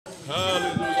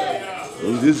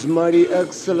In this mighty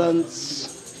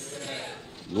excellence,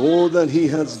 all that he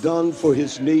has done for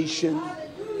his nation,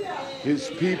 his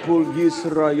people,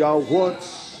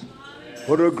 YisraYAH,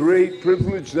 what a great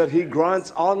privilege that he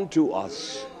grants unto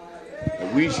us.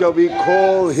 We shall be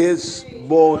called his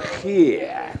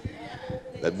Bochir,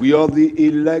 that we are the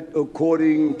elect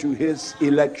according to his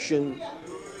election.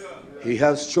 He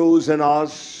has chosen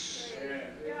us.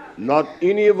 Not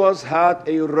any of us had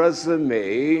a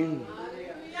resume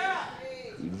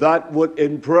that would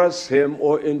impress him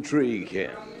or intrigue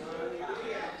him.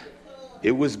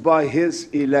 It was by his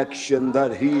election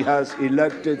that he has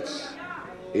elected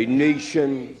a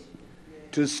nation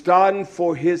to stand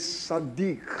for his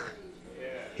Sadiq,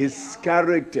 his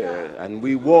character, and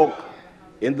we walk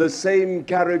in the same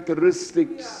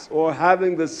characteristics or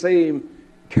having the same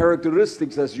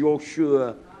characteristics as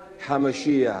YHWH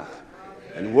HaMashiach.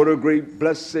 And what a great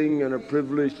blessing and a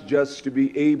privilege just to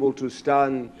be able to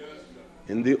stand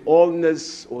in the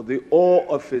allness or the awe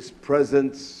of his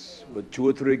presence. With two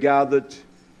or three gathered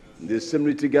in the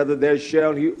assembly together, there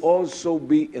shall he also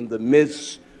be in the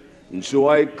midst. And so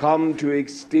I come to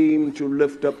esteem, to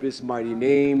lift up his mighty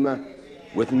name.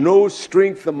 With no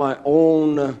strength of my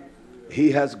own,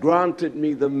 he has granted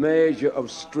me the measure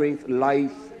of strength,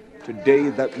 life today,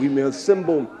 that we may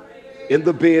assemble in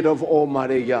the bed of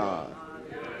Almighty Yah.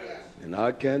 And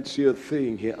I can't see a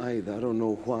thing here either. I don't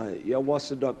know why.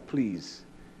 YHWH, please.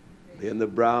 They're in the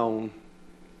brown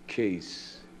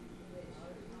case.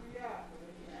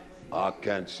 I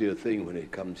can't see a thing when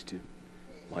it comes to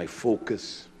my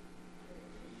focus.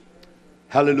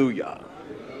 Hallelujah.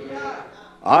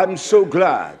 I'm so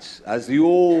glad, as the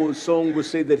old song would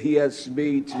say, that he has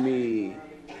made me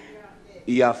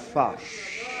Yafash.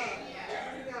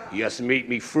 He has made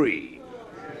me free.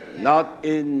 Not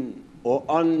in or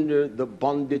under the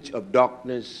bondage of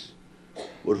darkness,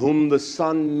 but whom the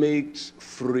Son makes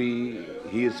free,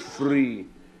 he is free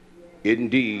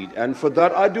indeed. And for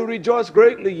that I do rejoice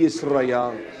greatly,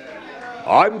 YisraYAH.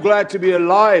 I'm glad to be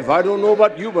alive. I don't know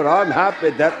about you, but I'm happy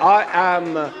that I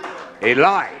am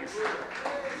alive.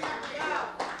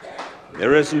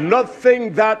 There is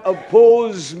nothing that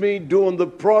opposes me during the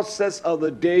process of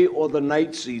the day or the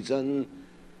night season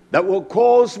that will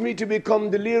cause me to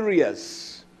become delirious.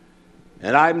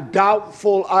 And I'm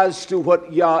doubtful as to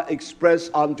what Yah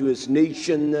expressed unto his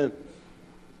nation,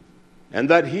 and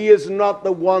that he is not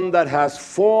the one that has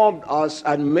formed us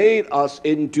and made us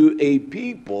into a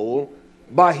people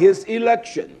by his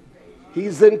election.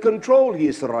 He's in control,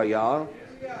 YisraYAH.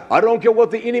 I don't care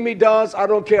what the enemy does. I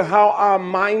don't care how our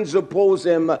minds oppose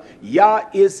him. Yah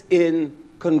is in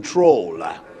control.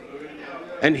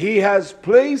 And he has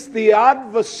placed the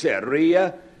adversary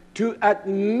to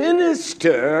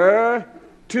administer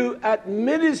to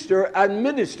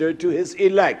his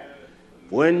elect.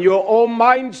 When your own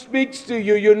mind speaks to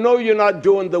you, you know you're not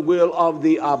doing the will of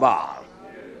the Abba.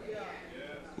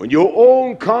 When your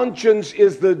own conscience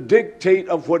is the dictate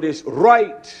of what is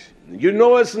right, you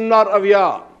know it's not of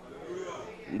Yah.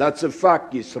 That's a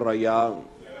fact, YisraYAH.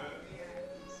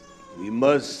 We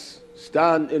must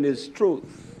stand in his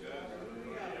truth.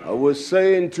 I was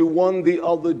saying to one the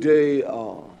other day,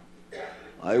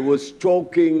 I was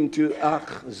talking to Ach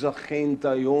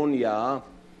Zachentayonia,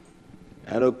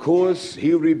 and of course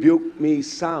he rebuked me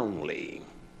soundly.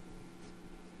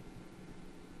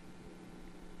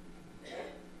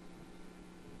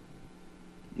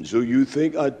 So you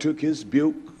think I took his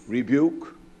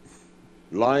rebuke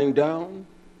lying down?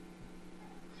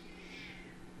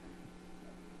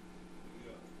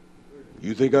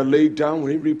 You think I laid down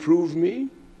when he reproved me?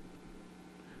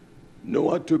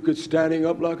 No, I took it standing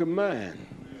up like a man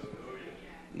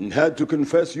and had to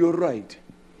confess, you're right.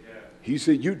 He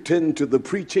said, you tend to the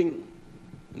preaching,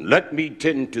 let me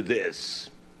tend to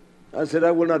this. I said, I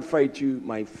will not fight you,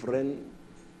 my friend.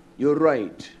 You're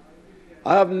right.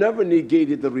 I have never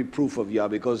negated the reproof of Yah,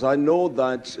 because I know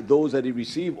that those that he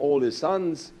received, all his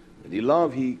sons that he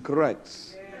loved, he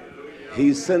corrects.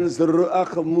 He sends the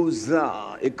Ruach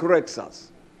Muzah. It corrects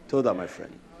us. Torah, my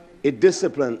friend. It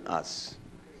disciplines us.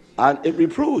 And it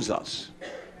reproves us.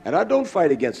 And I don't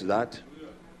fight against that.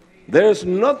 There's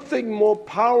nothing more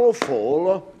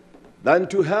powerful than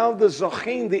to have the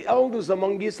Zachin, the elders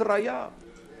among YisraYAH.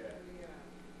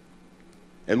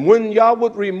 And when Yah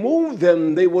would remove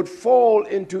them, they would fall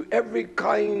into every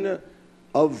kind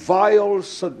of vile,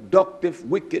 seductive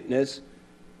wickedness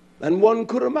than one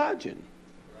could imagine.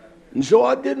 And so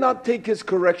I did not take his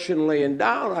correction laying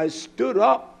down. I stood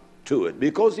up to it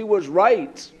because he was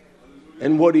right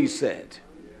in what he said.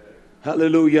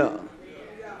 Hallelujah.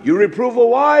 You reprove a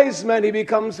wise man, he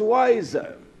becomes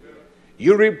wiser.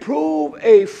 You reprove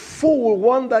a fool,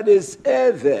 one that is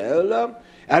evil,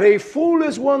 and a fool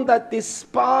is one that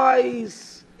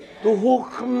despises the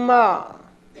hukmah,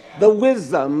 the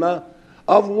wisdom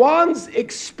of one's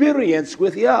experience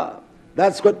with Yah.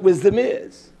 That's what wisdom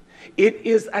is. It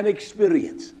is an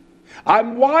experience.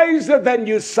 I'm wiser than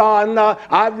you, son.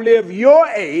 I've lived your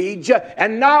age,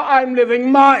 and now I'm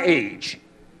living my age.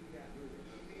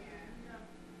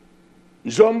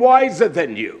 So I'm wiser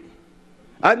than you.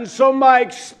 And so my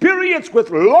experience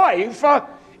with life,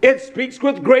 it speaks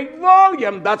with great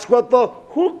volume. That's what the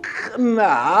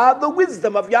hukmah, the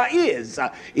wisdom of Yah is.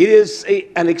 It is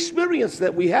an experience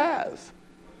that we have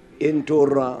in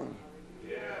Torah.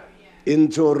 In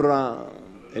Torah.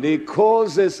 And it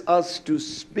causes us to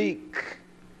speak.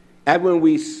 And when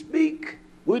we speak,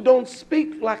 we don't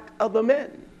speak like other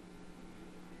men.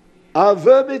 Our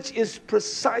verbiage is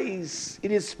precise.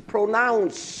 It is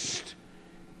pronounced.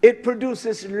 It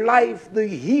produces life, the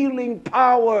healing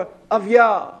power of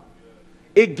Yah.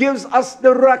 It gives us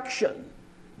direction.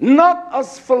 Not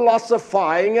us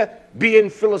philosophizing, being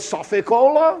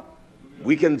philosophical.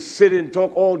 We can sit and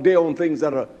talk all day on things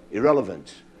that are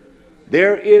irrelevant.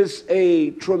 There is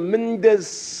a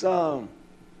tremendous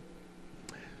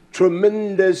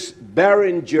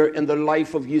barrier in the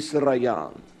life of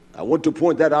YisraYAH. I want to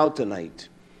point that out tonight.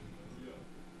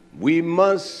 We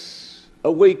must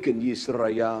awaken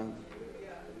YisraYAH.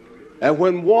 And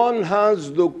when one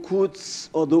has the quds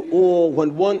or the or,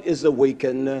 when one is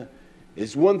awakened,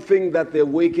 it's one thing that the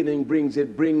awakening brings.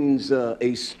 It brings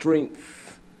a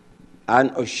strength,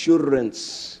 an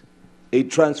assurance, a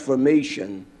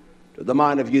transformation to the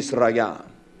mind of YisraYAH.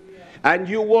 And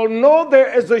you will know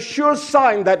there is a sure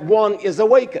sign that one is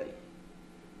awakened.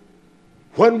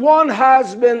 When one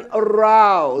has been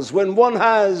aroused, when one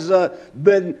has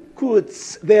been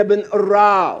quds, they have been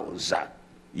aroused.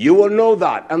 You will know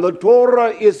that. And the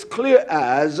Torah is clear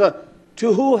as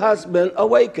to who has been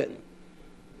awakened.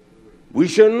 We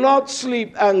shall not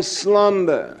sleep and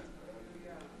slumber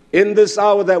in this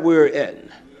hour that we're in.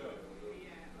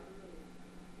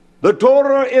 The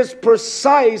Torah is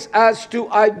precise as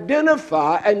to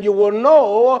identify, and you will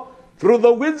know through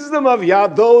the wisdom of Yah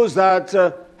those that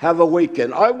have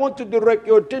awakened. I want to direct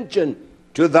your attention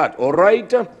to that, all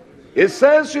right? It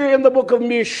says here in the book of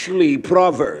Mishli,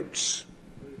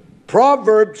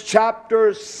 Proverbs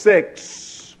chapter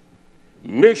 6.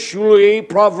 Mishli,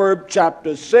 Proverbs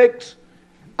chapter 6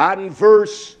 and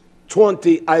verse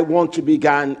 20, I want to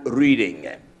begin reading.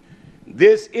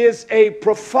 This is a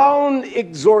profound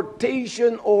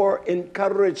exhortation or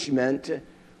encouragement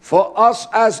for us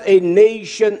as a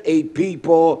nation, a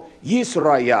people,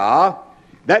 YisraYAH,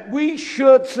 that we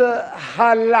should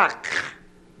halak,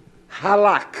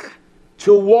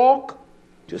 to walk,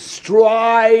 to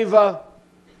strive,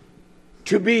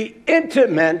 to be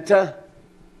intimate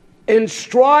in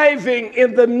striving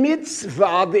in the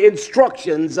mitzvah, the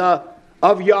instructions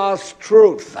of Yah's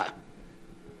truth.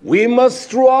 We must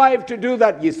strive to do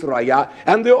that, YisraYAH.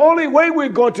 And the only way we're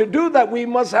going to do that, we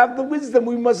must have the wisdom.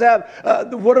 We must have,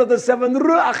 what are the 7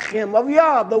 ruachim of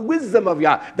Yah, the wisdom of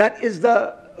Yah. That is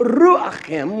the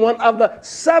ruachim, one of the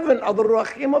 7 of the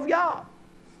ruachim of Yah.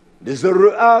 This is the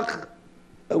ruach,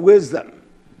 wisdom.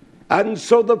 And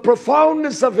so the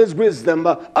profoundness of his wisdom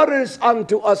utters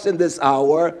unto us in this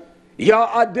hour. Yah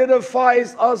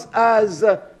identifies us as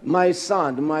my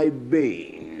son, my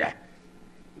being,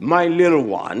 my little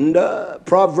one.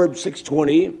 Proverbs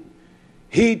 6:20.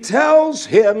 He tells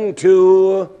him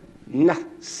to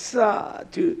nasa,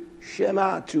 to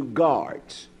shema, to guard.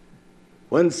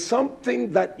 When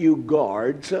something that you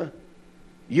guard,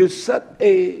 you set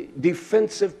a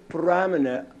defensive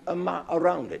parameter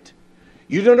around it.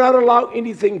 You do not allow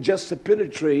anything just to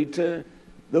penetrate the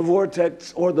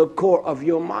vortex or the core of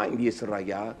your mind,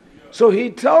 YisraYAH. So he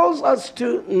tells us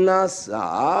to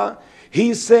nasa.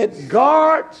 He said,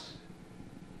 guard,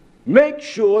 make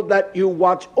sure that you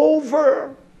watch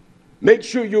over, make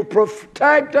sure you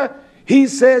protect. He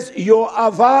says, your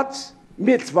avat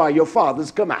mitzvah, your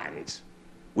father's commands.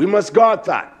 We must guard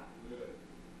that.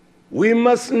 We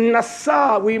must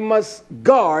nasa, we must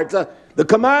guard the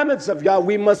commandments of Yah.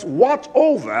 We must watch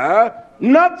over,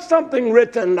 not something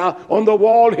written on the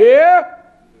wall here.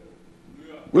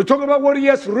 We're talking about what he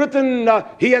has written.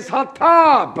 He has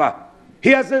hatab. He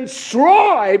has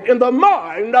inscribed in the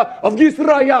mind of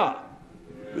YisraYAH.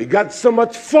 We got so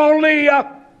much folly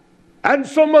and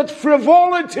so much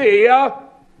frivolity,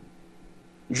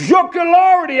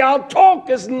 jocularity. Our talk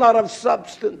is not of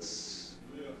substance.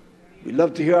 We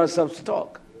love to hear ourselves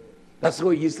talk. That's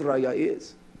what YisraYAH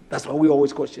is. That's why we're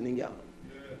always questioning Yah.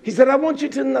 He said, I want you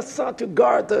to nasa, to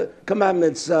guard the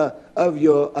commandments of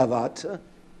your avat,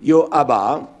 your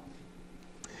Abba.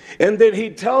 And then he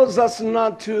tells us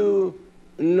not to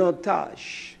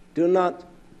notash, do not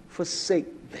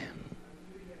forsake them.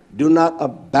 Do not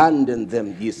abandon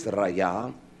them,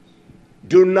 YisraYAH.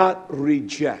 Do not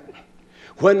reject.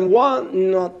 When one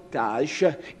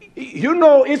notash, you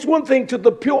know, it's one thing to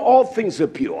the pure, all things are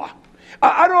pure.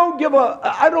 I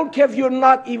don't care if you're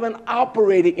not even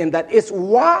operating in that. It's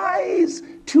wise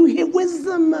to hear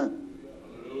wisdom.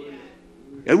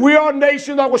 And we are a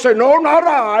nation that will say, no, not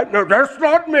I. No, that's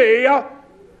not me.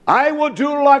 I will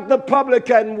do like the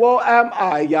publican. Woe am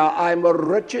I. I'm a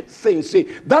wretched thing. See,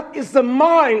 that is the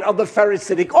mind of the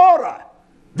Pharisaic order.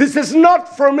 This is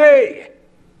not for me.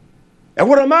 And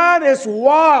when a man is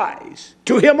wise,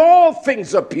 to him all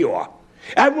things are pure.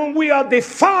 And when we are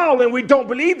defiled and we don't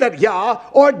believe that Yah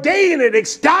ordained and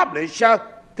established,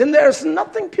 then there's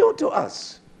nothing pure to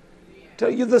us. Tell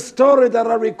you the story that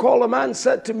I recall. A man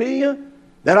said to me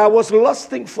that I was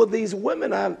lusting for these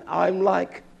women. I'm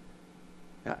like,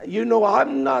 you know,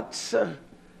 I'm not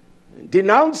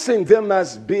denouncing them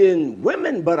as being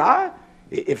women, but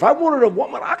if I wanted a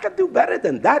woman, I could do better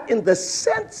than that in the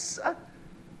sense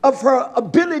of her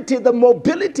ability, the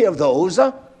mobility of those.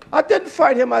 I didn't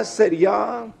fight him. I said,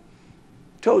 Yah,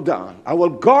 Todan, I will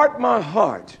guard my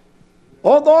heart.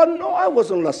 Although no, I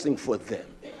wasn't lusting for them.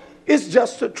 It's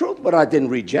just the truth, but I didn't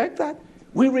reject that.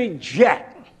 We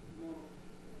reject.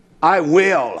 I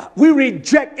will. We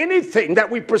reject anything that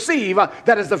we perceive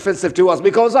that is offensive to us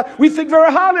because we think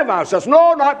very highly of ourselves.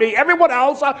 No, not me. Everyone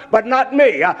else, but not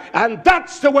me. And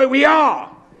that's the way we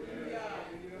are.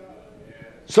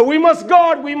 So we must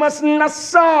guard, we must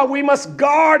nasa, we must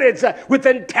guard it with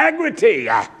integrity.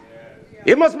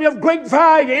 It must be of great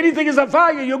value. Anything is of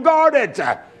value, you guard it.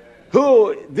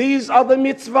 These are the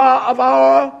mitzvah of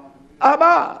our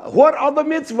Abba. What are the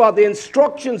mitzvah? The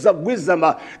instructions of wisdom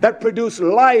that produce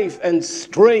life and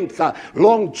strength,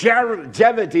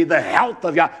 longevity, the health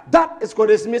of Yah. That is what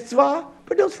this mitzvah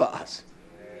produces for us.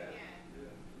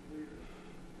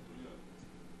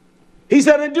 He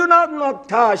said, and do not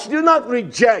notash, do not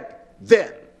reject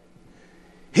them.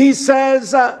 He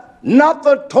says, not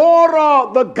the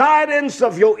Torah, the guidance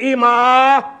of your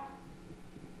imah.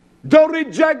 Don't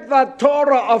reject that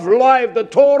Torah of life, the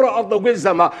Torah of the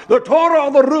wisdom, the Torah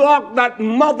of the Ruach that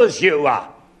mothers you.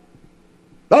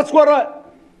 That's what an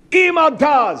imah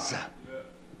does.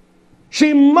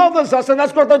 She mothers us, and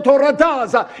that's what the Torah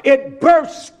does. It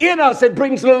bursts in us, it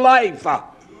brings life.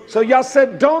 So Yah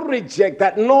said, don't reject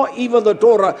that, nor even the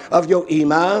Torah of your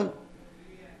imam.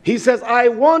 He says, I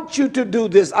want you to do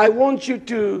this. I want you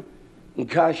to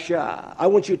kasha. I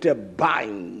want you to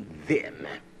bind them.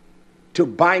 To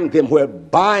bind them where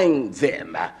bind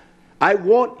them. I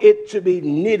want it to be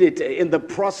knitted in the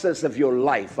process of your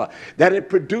life. That it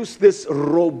produce this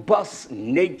robust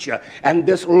nature and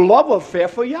this love affair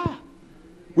for Yah.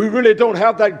 We really don't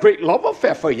have that great love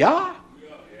affair for Yah.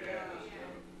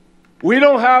 We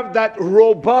don't have that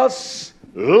robust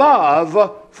love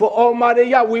for Almighty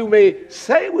Yah. We may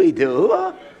say we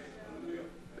do,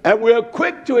 and we're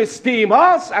quick to esteem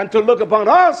us and to look upon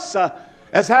us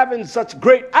as having such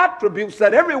great attributes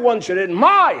that everyone should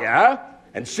admire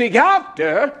and seek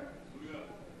after.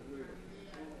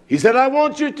 He said, I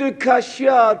want you to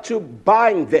kasha, to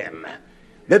bind them,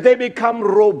 that they become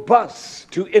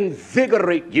robust, to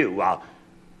invigorate you,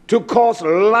 to cause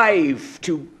life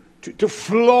to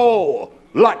flow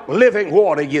like living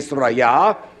water,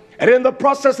 YisraYAH. And in the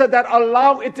process of that,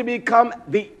 allow it to become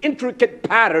the intricate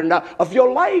pattern of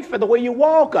your life and the way you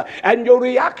walk and your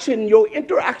reaction, your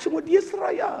interaction with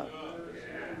YisraYAH.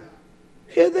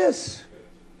 Hear this.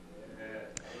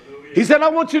 He said, I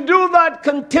want you to do that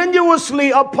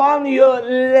continuously upon your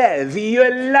lev,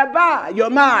 your laba, your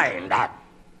mind.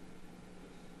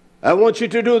 I want you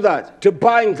to do that, to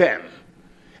bind them.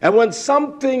 And when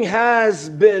something has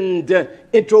been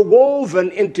interwoven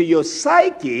into your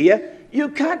psyche, you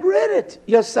can't rid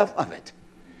yourself of it.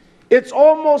 It's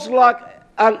almost like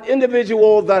an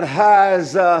individual that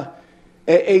has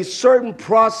a certain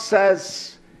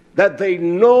process that they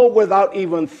know without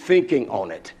even thinking on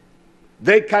it.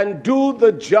 They can do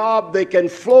the job, they can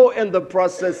flow in the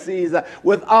processes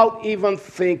without even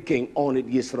thinking on it,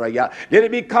 YisraYAH. Let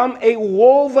it become a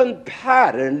woven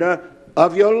pattern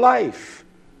of your life.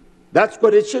 That's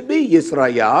what it should be,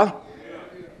 YisraYAH.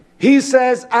 He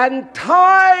says, and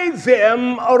tie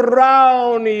them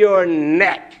around your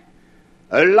neck.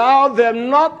 Allow them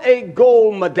not a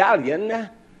gold medallion,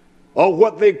 or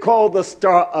what they call the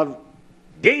Star of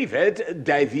David.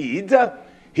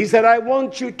 He said, I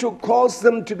want you to cause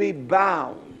them to be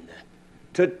bound.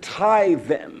 to tie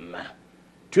them,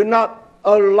 to not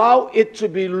allow it to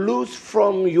be loose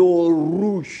from your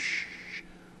roosh,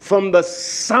 from the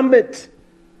summit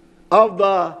of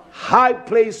the high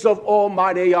place of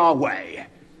Almighty Yahweh.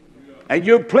 And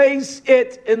you place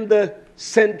it in the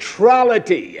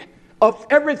centrality of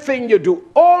everything you do,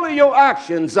 all of your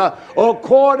actions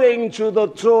according to the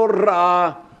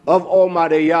Torah of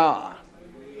Almighty Yah.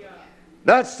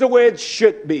 That's the way it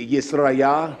should be,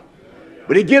 YisraYAH.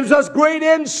 But he gives us great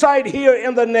insight here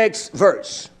in the next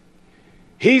verse.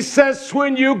 He says,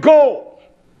 when you go,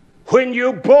 when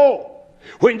you bow,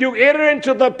 when you enter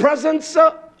into the presence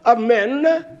of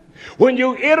men, when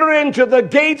you enter into the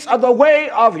gates of the way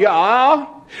of Yah,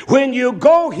 when you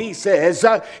go, he says,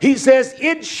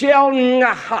 it shall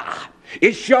lead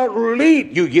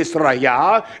you,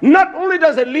 YisraYAH. Not only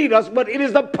does it lead us, but it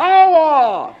is the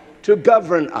power to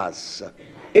govern us.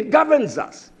 It governs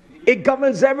us. It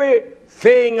governs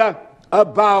everything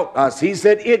about us. He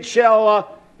said, it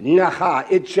shall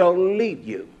lead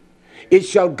you. It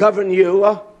shall govern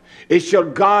you. It shall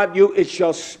guard you. It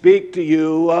shall speak to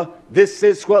you. This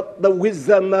is what the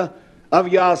wisdom of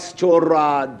Yah's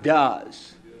Torah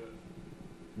does.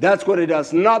 That's what it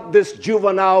does. Not this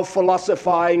juvenile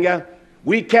philosophizing.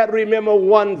 We can't remember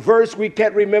one verse. We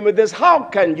can't remember this. How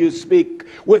can you speak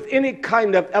with any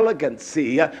kind of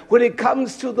elegancy when it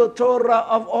comes to the Torah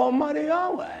of Almighty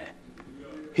Yahweh?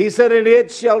 He said, and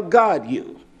it shall guard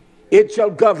you. It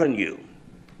shall govern you.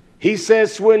 He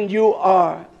says, when you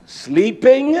are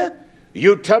sleeping,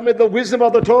 you tell me the wisdom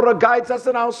of the Torah guides us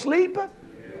in our sleep.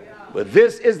 But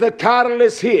this is the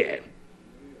catalyst here.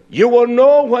 You will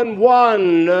know when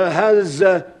one has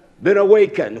been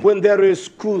awakened, when there is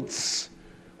kuts,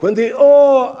 when the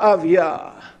awe of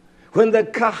Yah, when the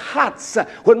kahats,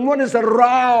 when one is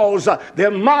aroused,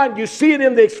 their mind, you see it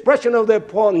in the expression of their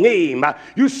ponim,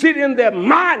 you see it in their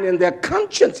mind, in their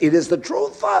conscience. It is the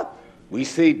truth. We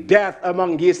see death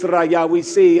among YisraYAH. We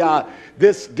see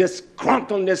this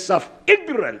disgruntledness of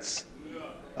ignorance,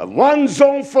 of one's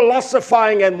own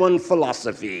philosophizing and one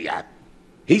philosophy.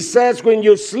 He says, when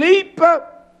you sleep,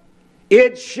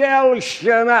 it shall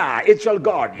shana, it shall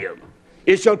guard you,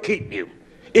 it shall keep you,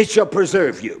 it shall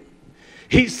preserve you.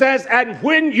 He says, and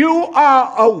when you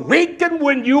are awakened,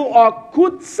 when you are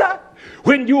kutsa,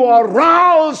 when you are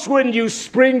roused, when you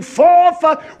spring forth,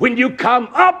 when you come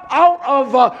up out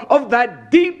of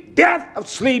that deep death of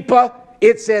sleep,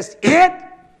 it says, it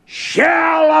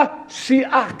shall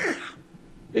siach.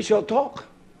 It shall talk.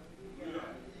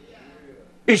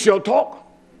 It shall talk.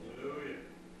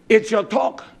 It shall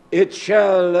talk. It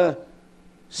shall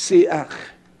siach.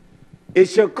 It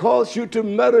shall cause you to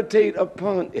meditate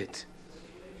upon it.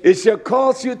 It shall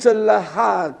cause you to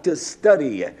lahag, to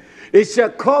study. It shall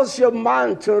cause your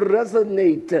mind to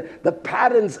resonate the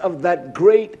patterns of that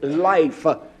great life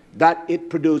that it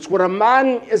produced. When a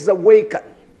man is awakened,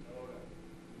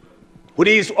 when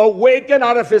he's awakened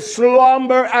out of his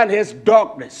slumber and his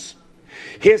darkness,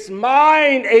 his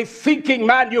mind, a thinking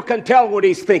man, you can tell what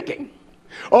he's thinking.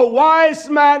 A wise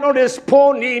man on his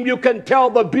ponim, you can tell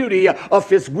the beauty of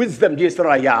his wisdom,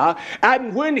 YisraYAH.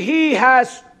 And when he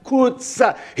has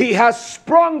he has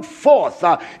sprung forth.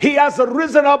 He has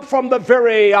arisen up from the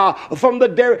very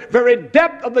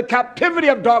depth of the captivity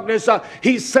of darkness.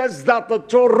 He says that the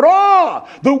Torah,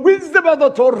 the wisdom of the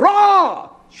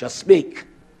Torah, shall speak.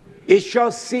 It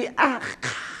shall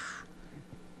siach.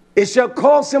 It shall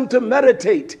cause him to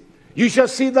meditate. You shall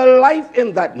see the life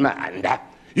in that man.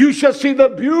 You shall see the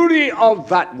beauty of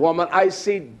that woman. I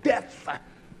see death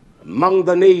among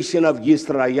the nation of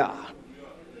YisraYAH.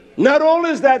 Not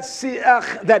only is that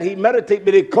siach that he meditates,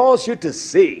 but it calls you to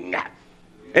sing.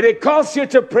 And it calls you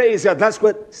to praise God. That's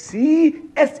what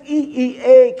S-E-E-A-K-H-siach.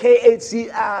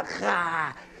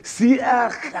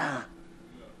 Siach.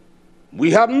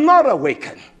 We have not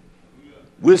awakened.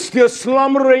 We're still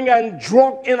slumbering and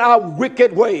drunk in our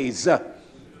wicked ways.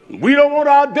 We don't want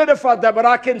to identify that, but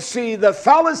I can see the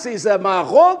fallacies of my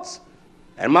chutz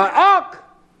and my ak.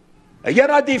 And yet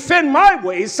I defend my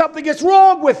ways. Something is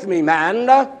wrong with me, man.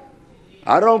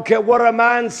 I don't care what a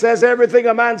man says. Everything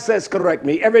a man says, correct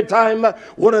me. Every time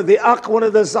one of the ak, one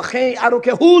of the zachin, I don't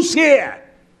care who's here.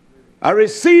 I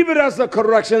receive it as the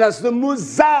correction, as the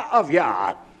muzah of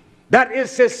Yah. That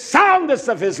is his soundness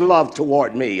of his love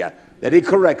toward me, that he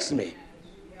corrects me.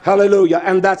 Hallelujah.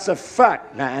 And that's a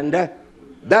fact, man.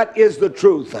 That is the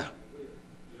truth.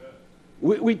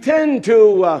 We tend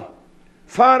to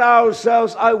find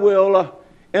ourselves, in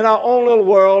our own little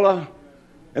world,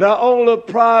 in our own little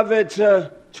private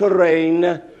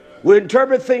terrain. We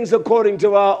interpret things according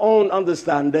to our own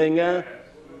understanding. And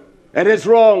it's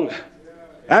wrong.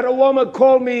 And a woman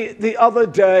called me the other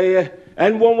day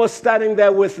And one was standing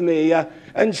there with me.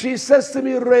 And she says to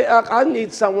me, Ray, I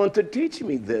need someone to teach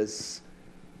me this.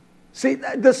 See,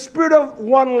 the spirit of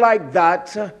one like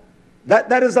that,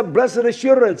 that is a blessed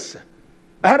assurance.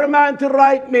 I had a man to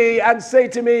write me and say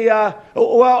to me, well,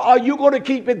 are you going to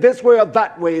keep it this way or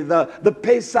that way, the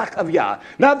Pesach of Yah?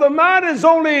 Now, the man has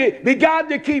only began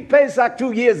to keep Pesach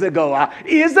 2 years ago.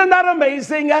 Isn't that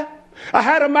amazing? I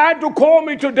had a man to call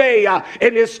me today.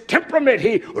 In his temperament,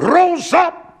 he rose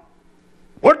up.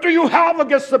 What do you have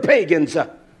against the pagans?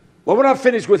 Well, when I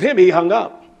finished with him, he hung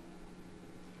up.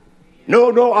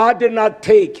 No, I did not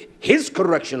take his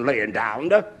correction laying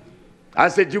down. I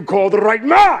said, you called the right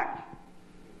man.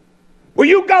 Well,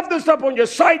 you got this up on your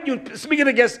site. You speaking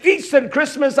against Easter and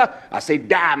Christmas. I say,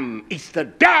 damn Easter,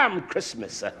 damn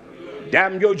Christmas.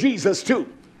 Damn your Jesus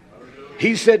too.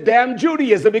 He said, damn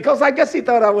Judaism, because I guess he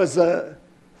thought I was a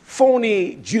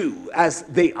phony Jew, as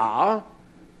they are.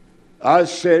 I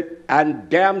said, and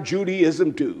damn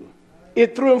Judaism too.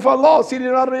 It threw him for a loss. He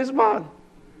didn't out of his mind.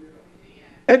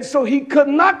 And so he could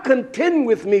not contend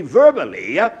with me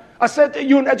verbally. I said,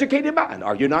 you're an educated man,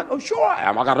 are you not? Oh, sure I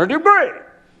am. I got a degree.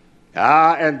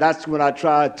 And that's when I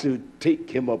tried to take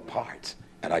him apart.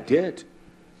 And I did.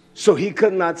 So he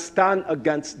could not stand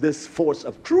against this force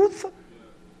of truth.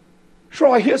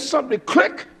 So I hear something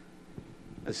click.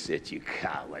 I said, you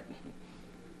coward.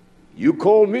 You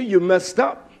called me, you messed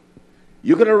up.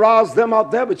 You can arouse them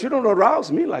out there, but you don't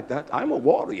arouse me like that. I'm a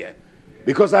warrior.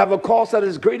 Because I have a cause that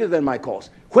is greater than my cause.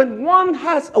 When one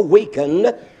has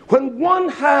awakened, when one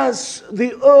has the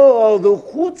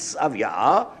hoots of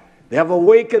Yah, they have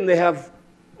awakened, they have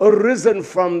arisen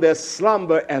from their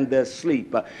slumber and their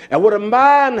sleep. And when a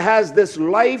man has this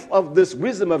life of this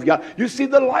wisdom of Yah, you see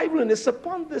the liveliness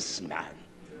upon this man.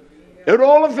 In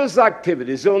all of his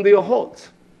activities, on the Ahot,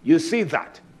 you see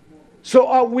that. So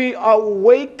are we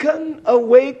awakened, O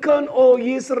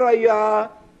YisraYAH,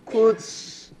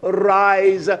 Quds,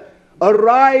 arise.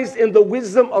 Arise in the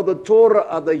wisdom of the Torah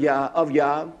of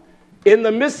Yah. In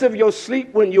the midst of your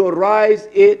sleep, when you arise,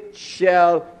 it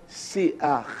shall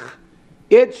YisraYAH.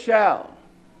 It shall.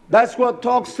 That's what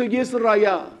talks to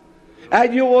YisraYAH.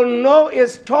 And you will know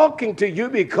it's talking to you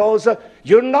because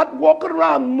you're not walking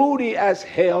around moody as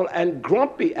hell and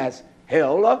grumpy as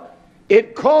hell.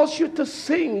 It calls you to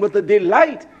sing with the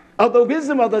delight of the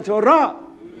wisdom of the Torah.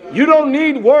 You don't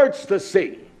need words to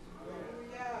sing.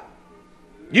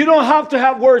 You don't have to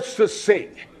have words to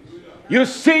sing. You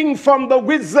sing from the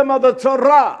wisdom of the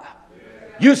Torah.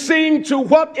 You sing to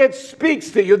what it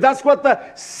speaks to you. That's what the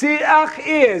YHWH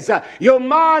is. Your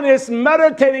mind is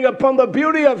meditating upon the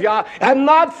beauty of Yah and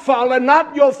not following,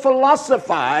 not your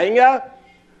philosophizing,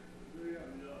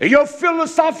 your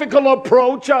philosophical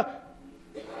approach.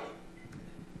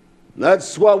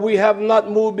 That's why we have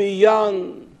not moved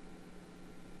beyond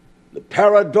the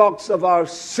paradox of our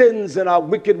sins and our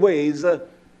wicked ways,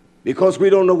 because we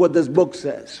don't know what this book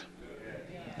says.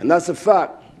 And that's a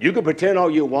fact. You can pretend all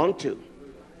you want to.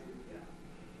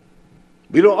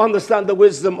 We don't understand the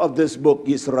wisdom of this book,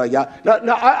 YisraYAH.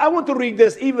 Now I want to read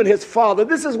this, even his father.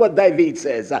 This is what David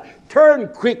says. Turn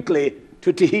quickly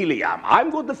to Tehillim. I'm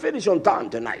going to finish on time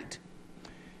tonight.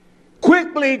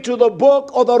 Quickly to the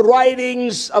book or the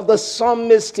writings of the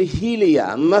psalmist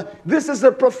Tehillim. This is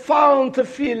a profound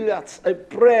tefillah, a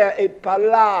prayer, a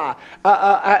palah,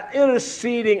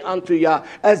 interceding unto Yah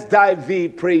as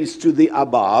David prays to the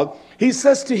above. He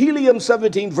says, Tehillim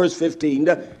 17 verse 15,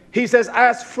 he says,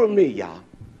 as for me, Yah,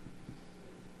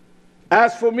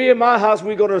 as for me and my house,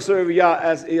 we're going to serve Yah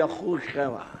as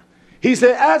YHWH. He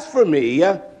said, as for me,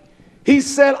 he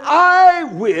said, I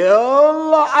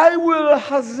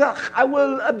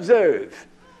will observe.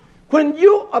 When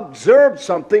you observe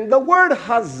something, the word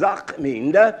hazak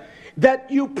means that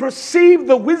you perceive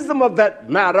the wisdom of that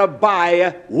matter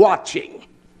by watching,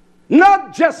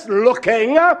 not just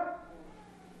looking.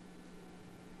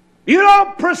 You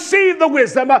don't perceive the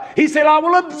wisdom. He said, I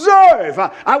will observe.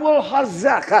 I will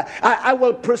hazak. I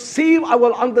will perceive. I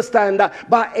will understand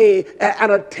by an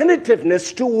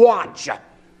attentiveness to watch.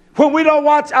 When we don't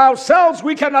watch ourselves,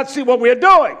 we cannot see what we're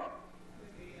doing.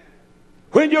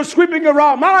 When you're sweeping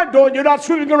around my door and you're not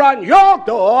sweeping around your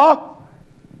door,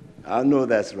 I know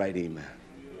that's right, amen.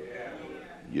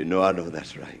 You know I know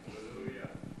that's right.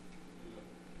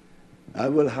 I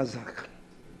will hazak.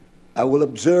 I will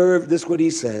observe, this is what he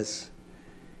says.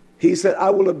 He said,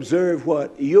 I will observe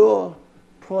what? Your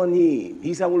ponim.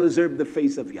 He said, I will observe the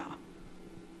face of Yah.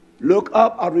 Look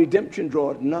up, our redemption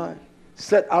draweth nigh.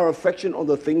 Set our affection on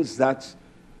the things that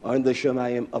are in the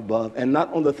Shemayim above and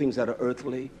not on the things that are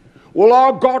earthly. Well,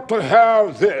 I've got to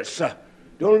have this.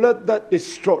 Don't let that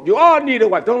distort you. Oh, I need a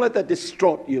wife. Don't let that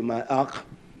distort you, my akh.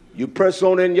 You press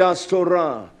on in Yah's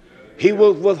Torah. He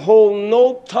will withhold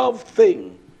no tough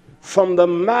thing from the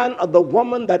man or the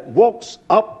woman that walks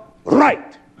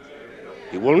upright.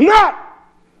 He will not.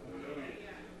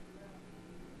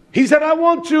 He said, I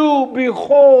want to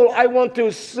behold, I want to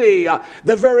see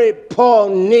the very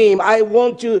name. I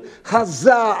want to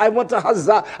I want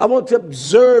to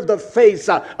observe the face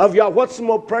of Yah. What's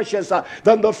more precious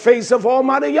than the face of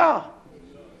Almighty Yah?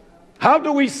 How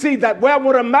do we see that? Well,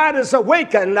 when a man is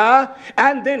awakened,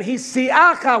 and then he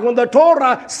siaka, when the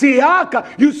Torah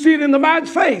siaka, you see it in the man's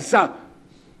face.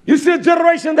 You see a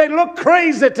generation, they look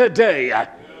crazy today.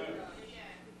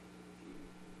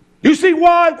 You see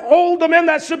wise, older men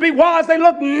that should be wise, they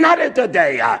look nutty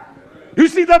today. You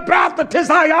see the Beth, the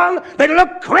Tizayan, they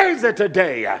look crazy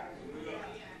today.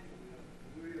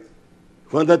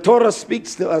 When the Torah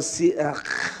speaks to us,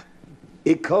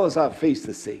 it calls our face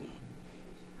to sing.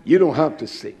 You don't have to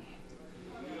sing.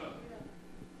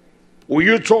 When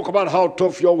you talk about how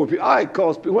tough you are with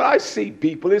people, when I see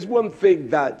people, it's one thing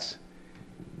that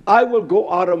I will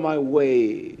go out of my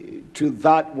way to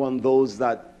those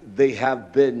that they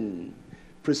have been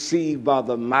perceived by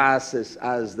the masses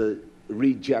as the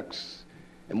rejects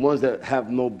and ones that have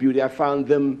no beauty. I found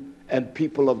them and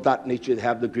people of that nature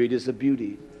have the greatest of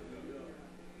beauty.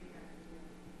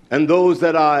 And those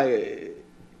that I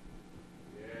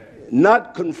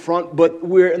not confront, but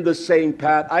we're in the same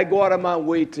path, I go out of my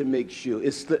way to make sure.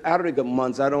 It's the arrogant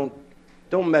ones.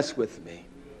 Don't mess with me.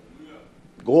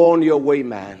 Go on your way,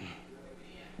 man.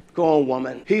 Go on,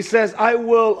 woman. He says, I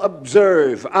will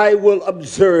observe, I will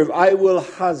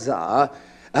hazah.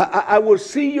 I will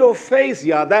see your face,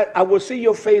 That I will see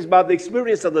your face by the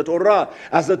experience of the Torah,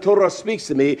 as the Torah speaks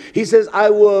to me. He says, I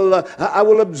will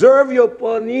observe your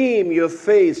panim, your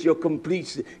face, your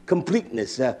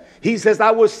completeness. He says,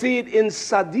 I will see it in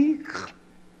Sadiq,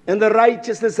 in the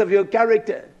righteousness of your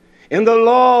character, in the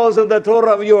laws of the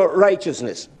Torah of your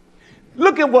righteousness.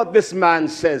 Look at what this man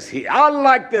says here. I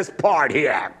like this part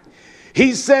here.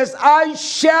 He says, I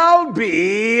shall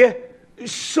be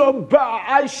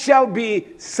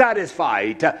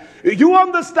satisfied. You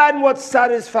understand what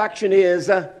satisfaction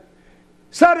is?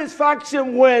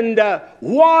 Satisfaction when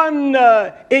one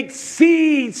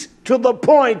exceeds to the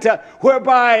point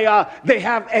whereby they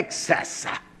have excess.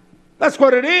 That's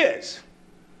what it is.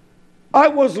 I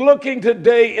was looking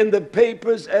today in the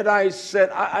papers and I said,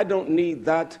 I don't need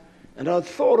that. And I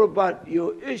thought about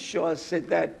your issue. I said,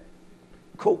 that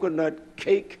coconut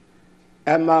cake,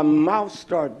 and my mouth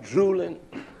started drooling.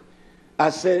 I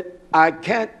said, I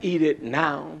can't eat it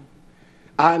now.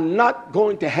 I'm not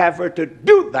going to have her to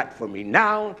do that for me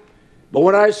now. But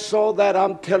when I saw that,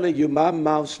 I'm telling you, my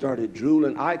mouth started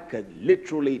drooling. I could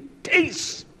literally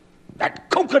taste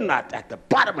that coconut at the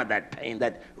bottom of that pan,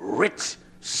 that rich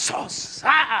sauce.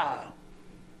 I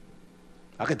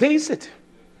could taste it.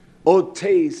 Oh,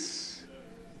 taste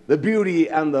the beauty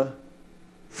and the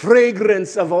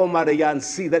fragrance of Almighty Yah, and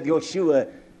see that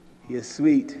YHWH, He is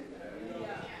sweet.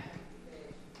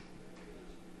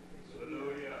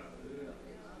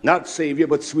 Not Savior,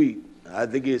 but sweet. I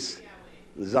think it's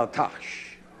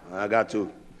Zatash.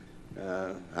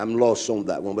 I'm lost on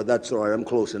that one, but that's all right. I'm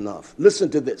close enough. Listen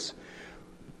to this.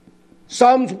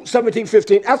 Psalm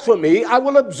 17:15. As for me, I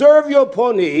will observe your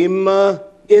ponim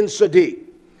in Sadiq.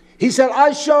 He said,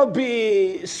 I shall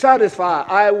be satisfied.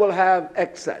 I will have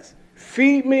excess.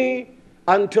 Feed me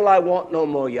until I want no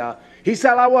more, Yah. He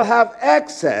said, I will have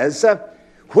excess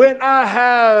when I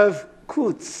have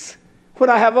kuts, when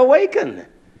I have awakened.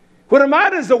 When a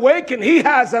man is awakened, he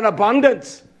has an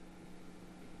abundance.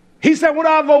 He said, when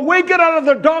I've awakened out of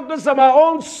the darkness of my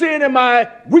own sin and my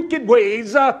wicked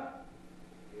ways,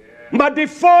 my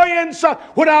defiance,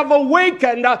 when I've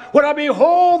awakened, when I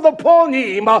behold the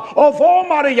ponim of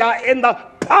Almighty Yah in the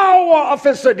power of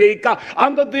His Sadiq,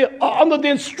 under the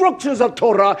instructions of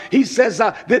Torah, He says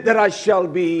that I shall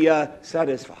be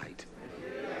satisfied.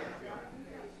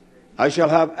 I shall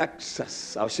have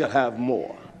excess. I shall have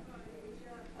more.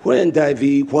 When,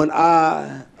 David, when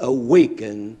I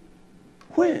awaken,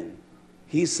 when?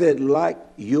 He said, like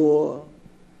your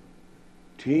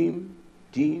team,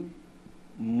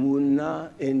 Muna,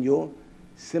 in your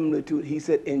similitude. He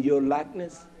said, in your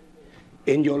likeness.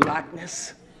 In your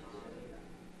likeness.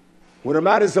 When a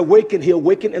man is awakened, he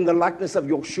awakened in the likeness of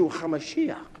YHWH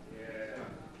HaMashiach.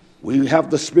 We have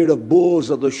the spirit of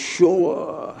bulls of the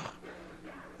shore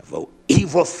of an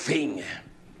evil thing.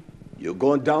 You're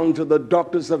going down to the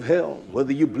darkness of hell,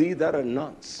 whether you believe that or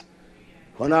not.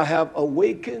 When I have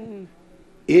awakened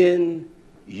in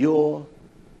your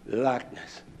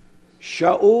likeness.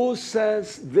 Shaul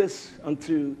says this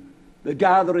unto the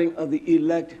gathering of the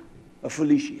elect of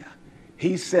Philistia.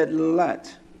 he said,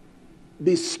 let,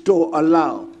 bestow,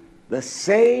 allow the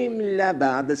same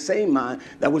labah, the same mind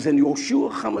that was in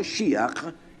YHWH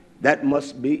HaMashiach, that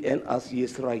must be in us,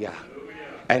 YisraYAH.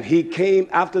 And he came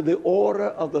after the order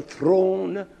of the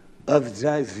throne of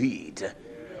David.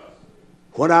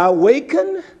 When I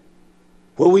awaken,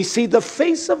 when we see the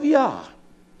face of Yah,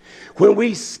 when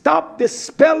we stop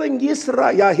dispelling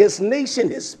YisraYAH, his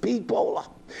nation, his people,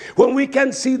 when we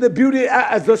can see the beauty,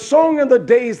 as the song in the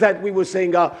days that we were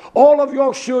saying, all of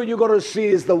YHWH you're going to see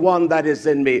is the one that is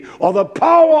in me, or the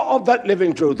power of that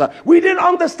living truth. We didn't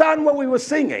understand what we were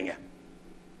singing.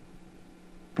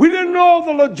 We didn't know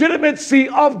the legitimacy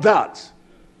of that.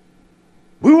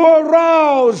 We were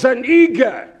aroused and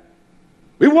eager.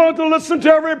 We wanted to listen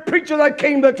to every preacher that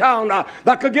came to town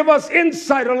that could give us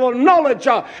insight, a little knowledge,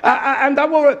 and that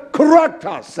would correct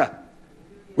us.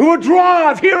 We would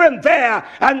drive here and there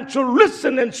and to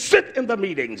listen and sit in the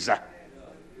meetings.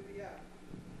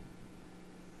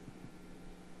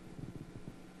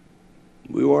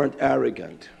 We weren't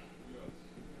arrogant.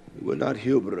 We were not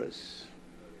hubris.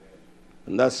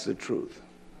 And that's the truth.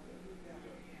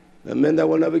 The men that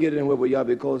will never get anywhere with Yah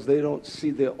because they don't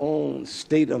see their own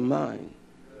state of mind.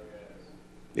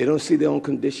 They don't see their own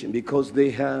condition because they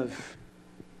have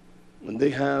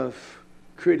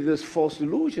created this false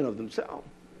illusion of themselves,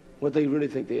 what they really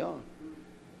think they are.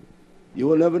 You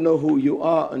will never know who you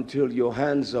are until your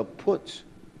hands are put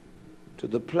to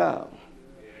the plow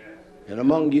and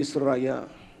among YisraYAH.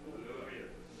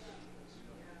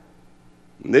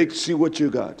 They see what you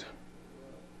got.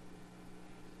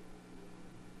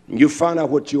 You find out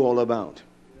what you're all about.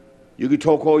 You can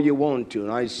talk all you want to,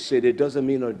 and I said it doesn't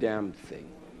mean a damn thing.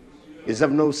 It's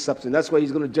of no substance. That's why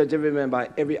he's going to judge every man by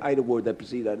every idle word that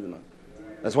proceeds out of his mouth.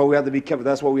 That's why we have to be careful.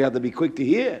 That's why we have to be quick to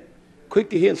hear. Quick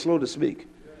to hear and slow to speak.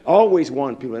 Always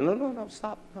warn people. No,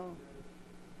 stop. No.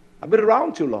 I've been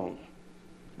around too long.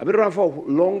 I've been around for a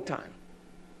long time.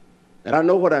 And I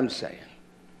know what I'm saying.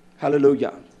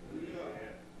 Hallelujah.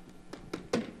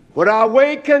 When I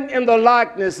awaken in the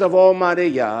likeness of Almighty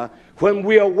Yah, when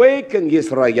we awaken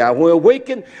YisraYAH, when we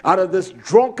awaken out of this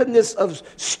drunkenness of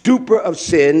stupor of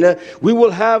sin, we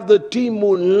will have the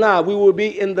timunah. We will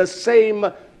be in the same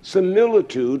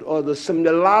similitude or the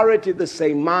similarity, the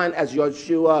same mind as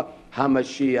YHWH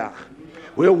HaMashiach.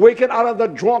 We awaken out of the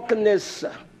drunkenness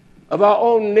of our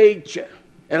own nature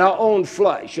and our own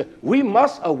flesh. We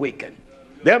must awaken.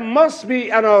 There must be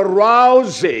an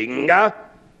arousing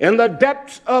in the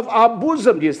depths of our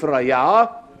bosom,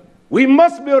 YisraYAH. We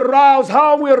must be aroused.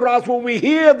 How we aroused? When we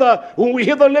hear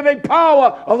the living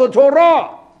power of the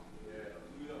Torah.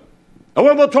 And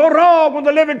when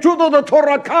the living truth of the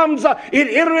Torah comes, it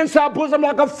enters our bosom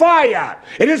like a fire.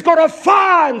 It is going to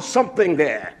find something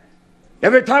there.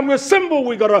 Every time we assemble,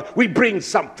 we bring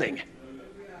something.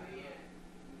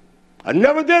 I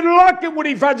never did like it when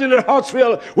Evangelist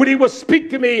Hartsfield, when he would speak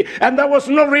to me, and there was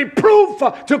no reproof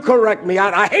to correct me.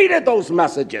 I hated those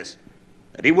messages.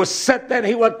 And he would sit there and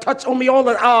he would touch on me all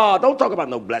the time. Don't talk about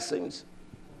no blessings.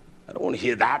 I don't want to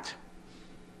hear that.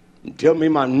 And tell me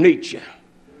my nature.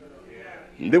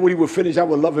 And then when he would finish, I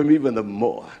would love him even the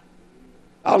more.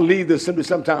 I'll leave this simply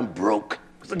sometime broke.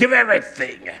 So give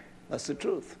everything. That's the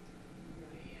truth.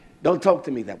 Don't talk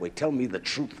to me that way. Tell me the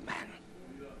truth, man.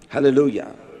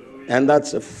 Hallelujah. And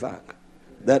that's a fact.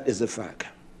 That is a fact.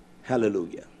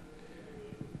 Hallelujah.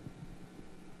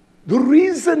 The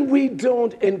reason we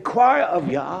don't inquire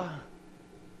of Yah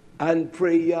and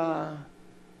pray, Yah,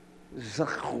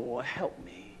 help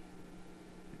me.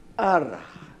 Arah,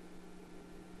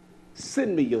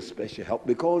 send me your special help,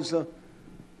 because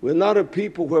we're not a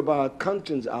people whereby our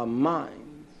conscience, our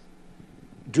minds,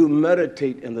 do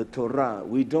meditate in the Torah.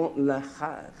 We don't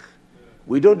lahach.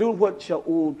 We don't do what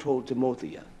Shaul told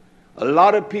Timothy. A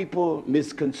lot of people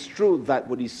misconstrue that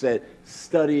what he said.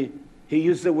 Study. He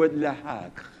used the word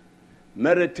lahach.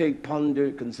 Meditate,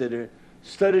 ponder, consider.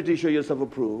 Study to show yourself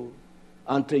approved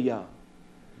unto Yah.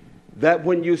 That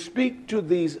when you speak to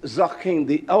these Zakim,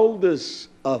 the elders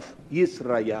of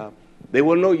YisraYAH, they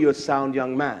will know you're a sound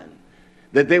young man.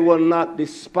 That they will not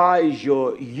despise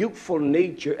your youthful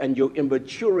nature and your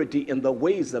immaturity in the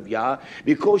ways of Yah,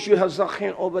 because you have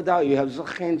Zakin Obadiah, you have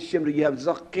Zakin Shimri, you have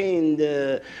Zakin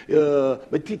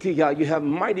Matitiyah, you have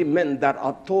mighty men that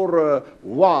are Torah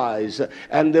wise,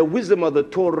 and the wisdom of the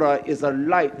Torah is a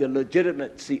light, the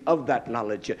legitimacy of that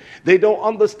knowledge. They don't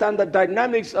understand the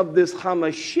dynamics of this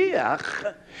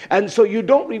Hamashiach, and so you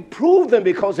don't reprove them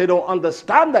because they don't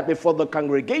understand that before the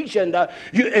congregation.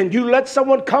 You let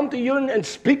someone come to you and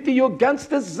speak to you against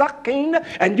this Zakin,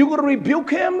 and you're going to rebuke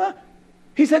him?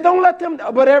 He said, don't let them,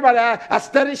 but everybody, I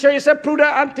study, show yourself prudent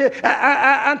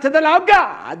unto the Lord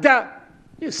God.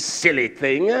 You silly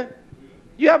thing.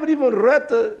 You haven't even read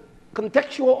the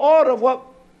contextual order of what,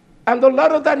 and the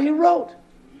letter that he wrote.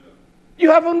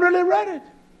 You haven't really read it.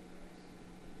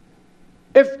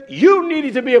 If you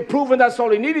needed to be approved and that's all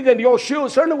he needed, then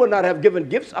YHWH certainly would not have given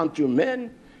gifts unto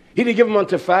men. He didn't give them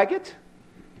unto faggot.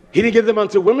 He didn't give them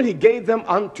unto women. He gave them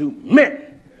unto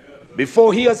men.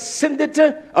 Before he ascended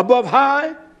above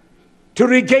high to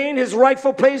regain his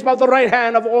rightful place by the right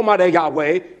hand of Almighty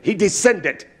Yahweh, he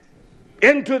descended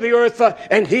into the earth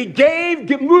and he gave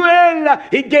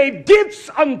gifts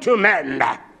unto men.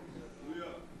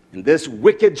 And this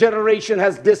wicked generation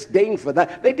has disdain for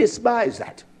that. They despise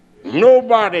that.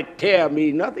 Nobody tell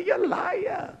me nothing. You're a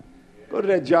liar. Go to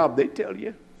that job, they tell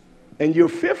you. And you're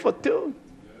fearful too.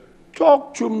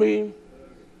 Talk to me.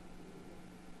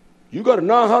 You got a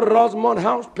 $900 a month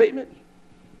house payment.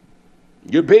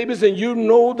 Your babies, and you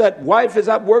know that wife is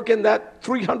at work and that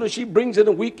 $300 she brings in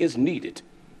a week is needed.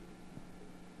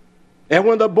 And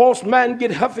when the boss man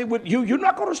get huffy with you, you're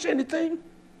not going to say anything.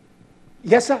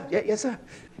 Yes, sir. Yeah, yes, sir.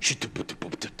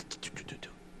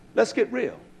 Let's get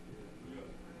real.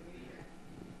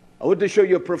 I want to show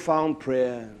you a profound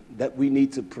prayer that we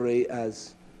need to pray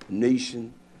as a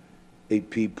nation, a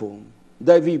people.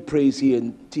 David prays here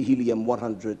in Tehillim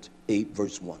 108,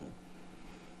 verse 1.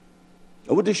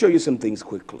 I want to show you some things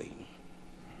quickly.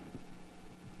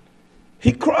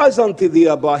 He cries unto the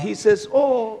Abba. He says,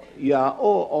 oh, Yah,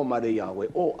 oh, Almighty Yahweh,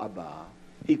 oh, Abba.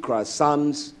 He cries,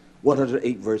 Psalms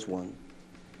 108, verse 1.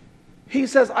 He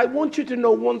says, I want you to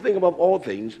know one thing above all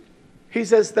things. He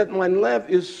says that my love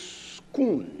is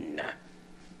kun.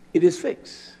 It is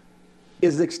fixed. It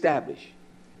is established.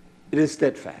 It is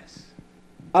steadfast.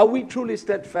 Are we truly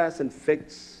steadfast and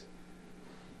fixed?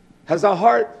 Has our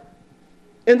heart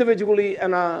individually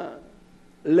and our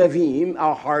levim,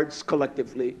 our hearts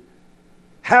collectively,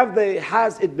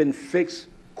 has it been fixed?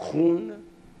 Kun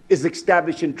is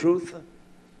established in truth,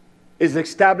 is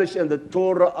established in the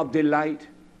Torah of delight.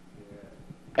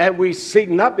 And we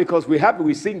sing not because we're happy,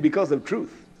 we sing because of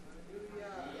truth.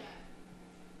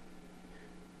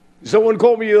 Someone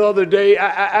called me the other day,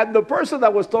 and the person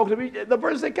that was talking to me, the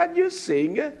person said, can you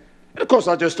sing? And of course,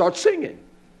 I just start singing.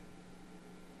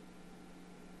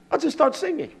 I just start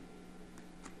singing.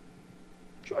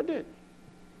 Sure I did.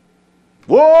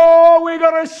 Whoa, we're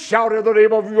going to shout in the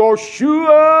name of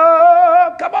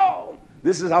YHWH. Come on.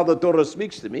 This is how the Torah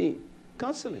speaks to me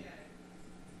constantly.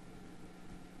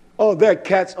 Oh, there are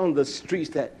cats on the streets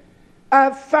that, I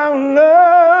found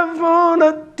love on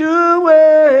a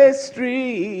two-way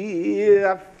street.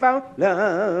 I found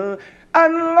love. I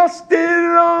lost it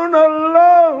on a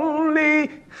lonely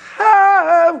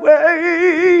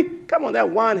highway. Come on, that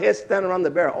wine head standing around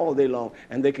the barrel all day long,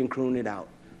 and they can croon it out.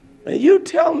 And you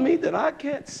tell me that I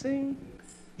can't sing?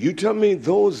 You tell me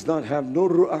those that have no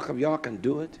Ruach of Yah can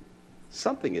do it?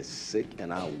 Something is sick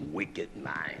in our wicked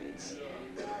minds.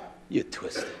 You're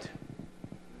twisted.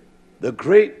 The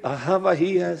great Ahava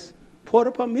he has poured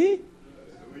upon me?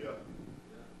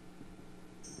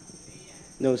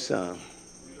 No, sir.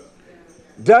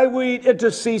 David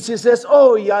intercedes. He says,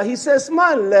 oh, yeah. He says,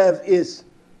 my love is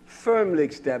firmly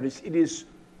established. It is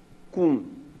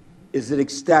kun. Is it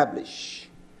established?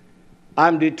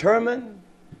 I'm determined.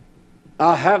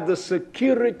 I have the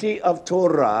security of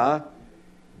Torah.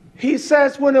 He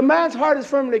says, when a man's heart is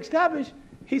firmly established,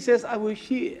 he says, I will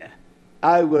hear.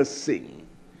 I will sing.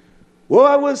 Oh,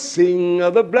 I will sing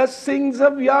of the blessings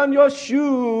of Yah and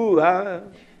YHWH.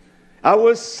 I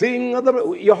will sing of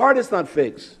the... Your heart is not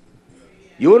fixed.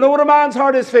 You will know when a man's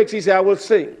heart is fixed. He said, I will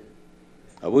sing.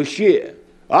 I will share.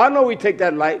 I know we take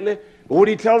that lightly. But when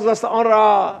he tells us to honor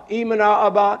our im and our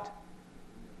abat,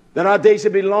 that our days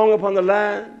should be long upon the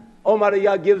land, Almighty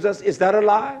Yah gives us, is that a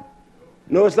lie?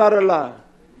 No, it's not a lie.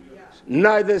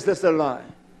 Neither is this a lie.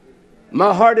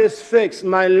 My heart is fixed.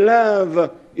 My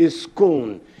love is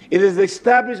kun. It is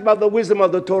established by the wisdom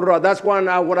of the Torah. That's why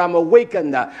now when I'm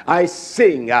awakened, I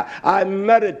sing, I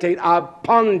meditate, I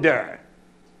ponder.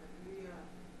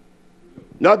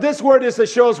 Now this word is to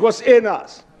show us what's in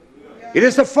us. It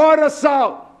is to find us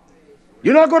out.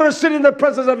 You're not going to sit in the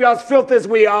presence of Yah's filth as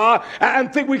we are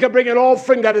and think we can bring an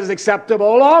offering that is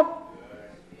acceptable.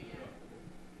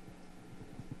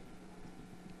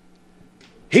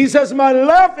 He says, my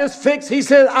love is fixed. He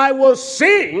says, I will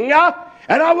sing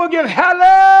and I will give hallel.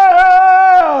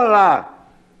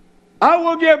 I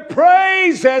will give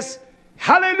praises.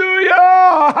 Hallelujah.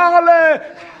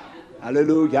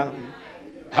 Hallelujah.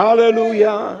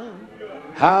 Hallelujah.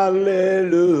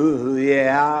 Hallelujah.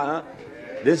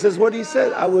 This is what he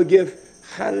said. I will give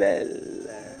hallel.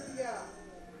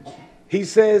 He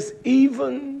says,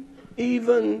 even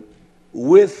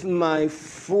with my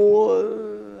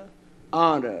full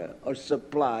honor or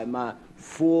supply, my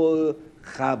full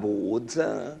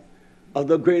chabod of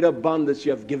the great abundance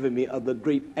you have given me, of the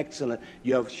great excellence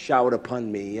you have showered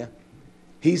upon me.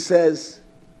 He says,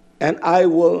 and I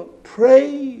will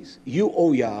praise you,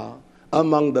 O Yah,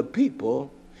 among the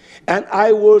people, and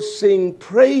I will sing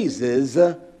praises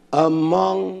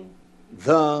among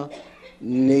the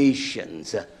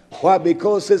nations. Why?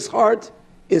 Because his heart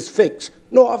is fixed.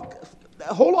 No,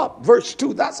 hold up. Verse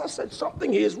 2. I said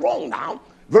something here is wrong now.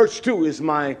 Verse 2 is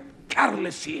my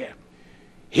catalyst here.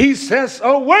 He says,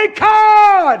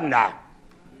 awaken!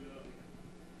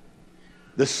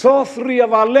 The sorcery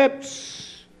of our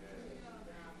lips.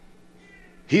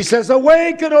 He says,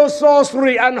 awaken, O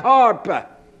sorcery and harp.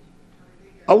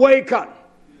 Awaken.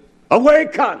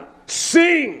 Awaken.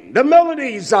 Sing the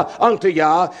melodies unto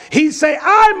Yah. He say,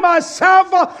 I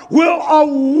myself will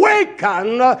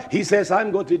awaken. He says,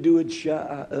 I'm going to do it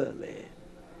early.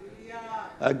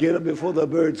 I get up before the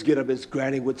birds get up, as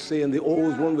Granny would say, and the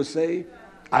old one would say,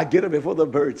 I get up before the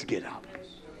birds get up.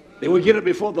 They would get up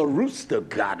before the rooster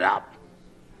got up.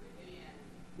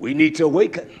 We need to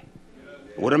awaken.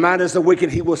 When a man is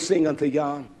awakened, he will sing unto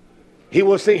Yah. He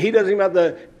will sing. He doesn't even have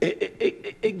to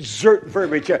exert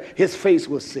verbiage. His face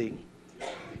will sing.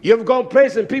 You ever gone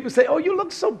places and people say, oh, you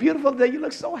look so beautiful today. You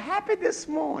look so happy this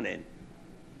morning.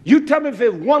 You tell me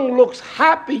if one looks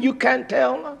happy, you can't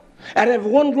tell. And if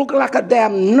one looks like a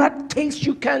damn nutcase,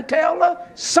 you can't tell.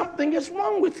 Something is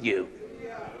wrong with you.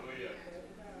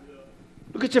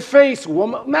 Look at your face,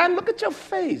 woman. Man, look at your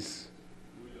face.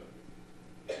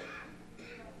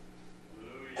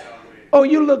 Oh,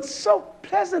 you look so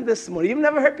pleasant this morning. You've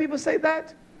never heard people say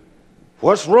that?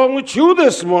 What's wrong with you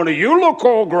this morning? You look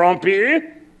all grumpy.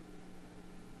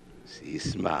 See,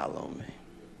 smile on me.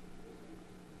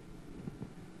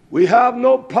 We have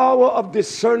no power of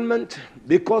discernment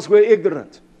because we're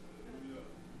ignorant.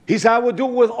 He said, I will do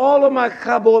with all of my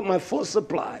chabot, my full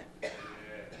supply.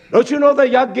 Don't you know that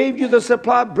Yah gave you the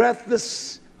supply of breath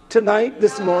this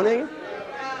morning?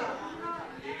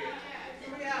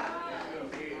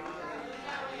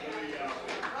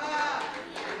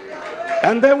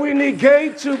 And then we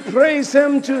negate to praise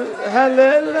him, to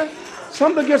Hallel.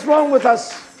 Something gets wrong with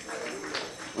us.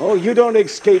 Oh, you don't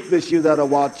escape this, you that are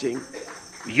watching.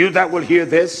 You that will hear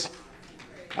this.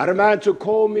 I had a man to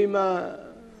call me my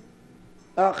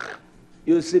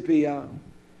YisraYAH.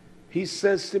 He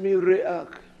says to me,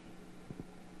 Re'ach,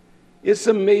 it's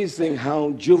amazing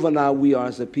how juvenile we are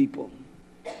as a people.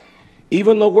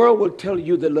 Even the world will tell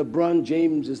you that LeBron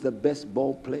James is the best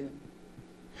ball player.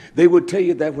 They would tell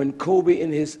you that when Kobe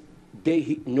in his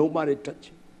day, nobody touched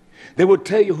him. They would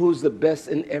tell you who's the best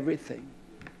in everything.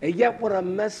 And yet what a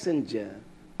messenger,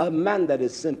 a man that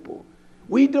is simple,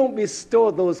 we don't bestow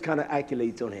those kind of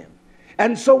accolades on him.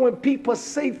 And so when people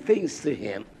say things to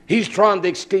him, he's trying to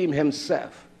esteem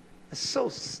himself. It's so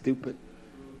stupid.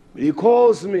 But he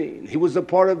calls me. He was a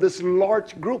part of this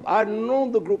large group. I'd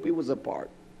known the group he was a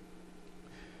part.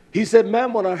 He said,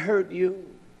 man, when I heard you,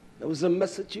 there was a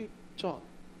message you taught.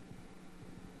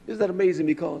 Isn't that amazing?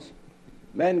 Because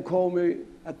man called me,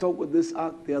 I talked with this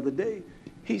act the other day.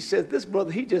 He said, this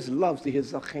brother, he just loves to hear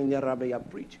YisraYAH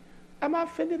preach. Am I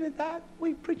offended at that?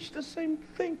 We preach the same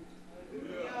thing.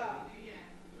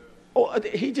 Oh,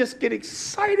 he just get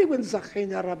excited when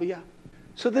YisraYAH.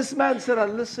 So this man said, I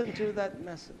listened to that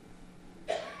message.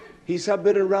 He said, I've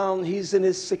been around, he's in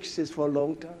his 60s for a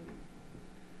long time.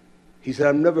 He said,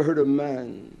 I've never heard a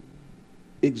man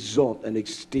exalt and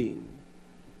esteem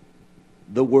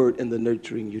the word and the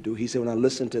nurturing you do. He said, when I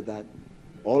listened to that,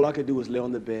 all I could do was lay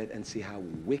on the bed and see how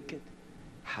wicked,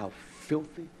 how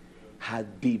filthy, how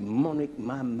demonic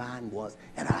my mind was.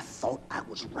 And I thought I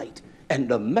was right. And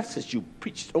the message you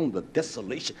preached on the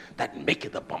desolation that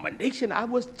maketh abomination, I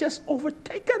was just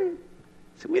overtaken.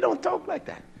 See, we don't talk like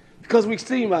that because we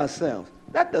esteem ourselves.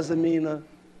 That doesn't mean a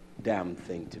damn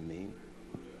thing to me.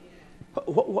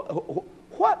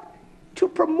 What? To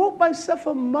promote myself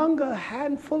among a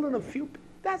handful and a few people?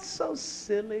 That's so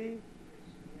silly.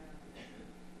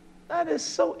 That is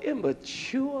so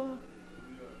immature.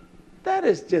 That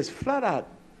is just flat out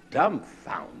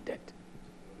dumbfounded.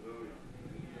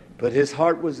 But his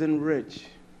heart was enriched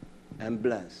and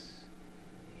blessed.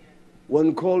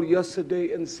 One called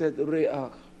yesterday and said,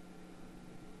 Re'ach,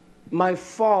 my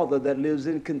father that lives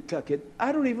in Kentucky,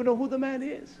 I don't even know who the man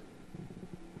is.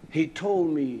 He told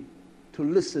me to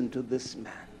listen to this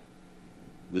man.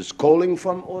 He was calling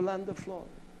from Orlando, Florida.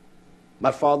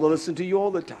 My father listened to you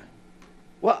all the time.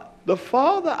 Well, the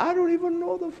father, I don't even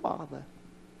know the father.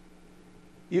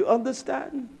 You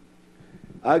understand?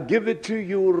 I give it to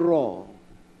you raw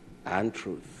and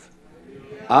truth.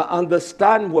 I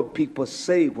understand what people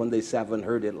say when they say, I haven't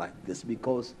heard it like this,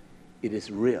 because it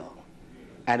is real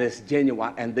and it's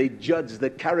genuine, and they judge the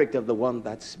character of the one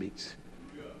that speaks.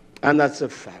 And that's a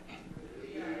fact.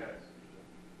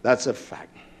 That's a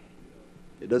fact.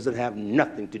 It doesn't have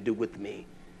nothing to do with me.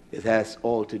 It has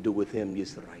all to do with him,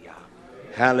 YisraYAH.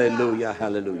 Hallelujah,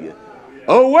 hallelujah.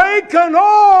 Awaken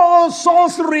all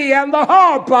sorcery and the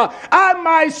harp. I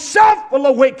myself will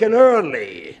awaken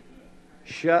early.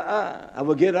 YisraYAH, I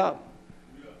will get up.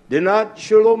 Did not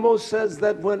Shlomo says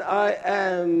that when I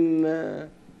am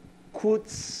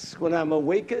when I'm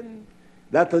awakened,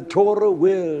 that the Torah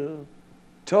will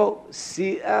talk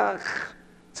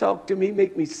to me,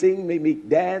 make me sing, make me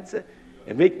dance,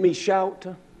 and make me shout.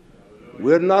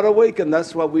 We're not awakened.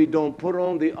 That's why we don't put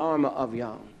on the armor of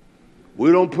Yah.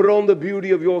 We don't put on the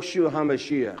beauty of YHWH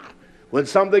HaMashiach. When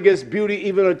something is beauty,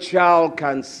 even a child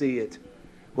can see it.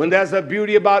 When there's a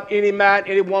beauty about any man,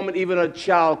 any woman, even a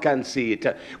child can see it.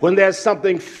 When there's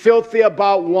something filthy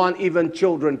about one, even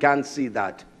children can see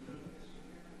that.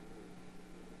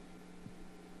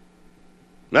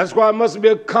 That's why it must be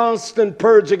a constant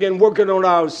purging and working on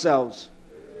ourselves.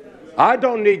 I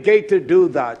don't negate to do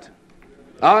that.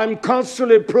 I'm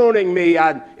constantly pruning me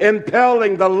and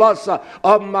impelling the lust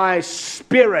of my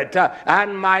spirit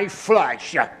and my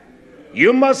flesh.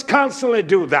 You must constantly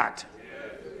do that.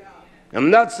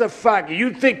 And that's a fact.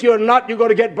 You think you're not, you're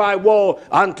going to get by. Woe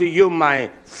unto you, my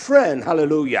friend.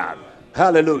 Hallelujah.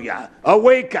 Hallelujah.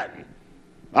 Awaken.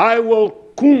 I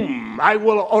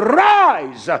will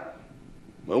arise.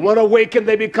 When awakened,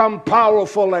 they become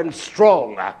powerful and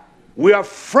strong. We are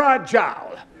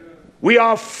fragile. We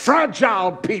are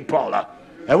fragile people.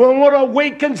 And when one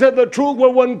awakens in the truth,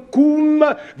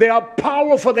 they are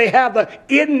powerful. They have the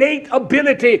innate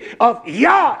ability of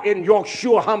Yah in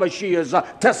YHWH HaMashiach's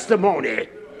testimony.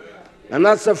 And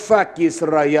that's a fact,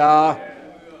 YisraYAH.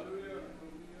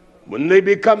 When they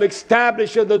become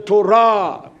established in the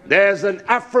Torah, there's an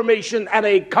affirmation and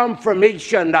a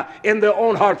confirmation in their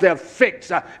own heart. They're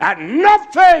fixed. And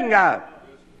nothing,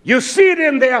 you see it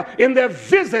in their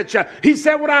visage. He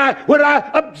said, when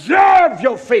I observe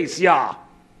your face, Yah.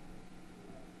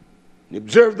 You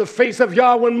observe the face of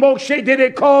Yah. When Moshe did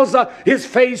it, cause his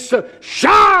face to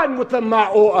shine with the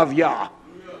ma'or of Yah.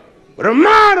 When a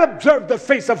man observed the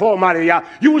face of Almighty Yah,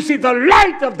 you will see the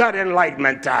light of that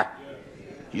enlightenment.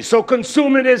 He's so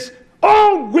consumed in his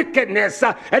own wickedness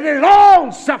and his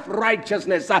own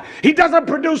self-righteousness. He doesn't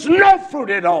produce no fruit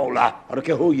at all. I don't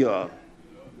care who you are.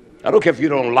 I don't care if you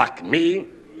don't like me.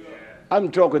 I'm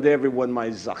talking to everyone, my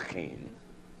Zachin.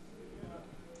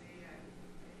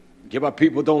 If my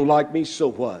people don't like me, so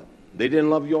what? They didn't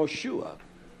love YHWH.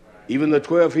 Even the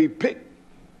 12 he picked,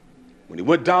 when he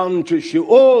went down to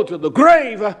Sheol, to the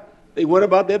grave, they went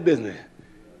about their business.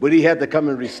 But he had to come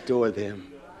and restore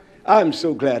them. I'm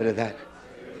so glad of that.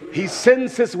 He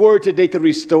sends his word today to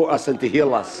restore us and to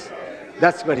heal us.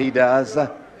 That's what he does.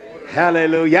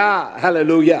 Hallelujah.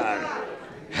 Hallelujah.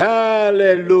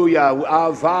 Hallelujah.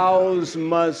 Our vows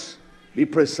must be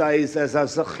precise as our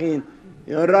Zachin.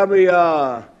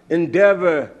 Rabbi,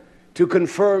 endeavor to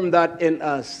confirm that in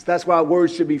us. That's why our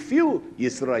words should be few,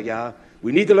 YisraYAH.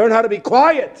 We need to learn how to be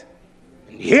quiet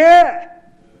and hear.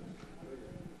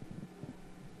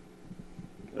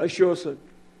 I show us a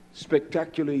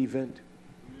spectacular event.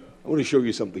 I want to show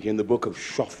you something in the book of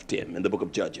Shoftim, in the book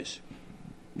of Judges.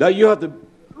 Now you have to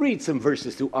read some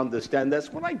verses to understand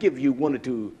this. When I give you one or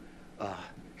two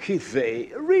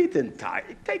read in time.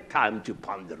 Take time to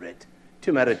ponder it,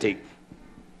 to meditate.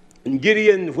 And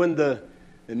Gideon, when the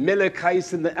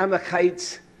Amalekites and the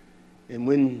Amalekites, and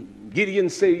when Gideon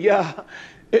said, yeah,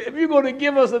 if you're going to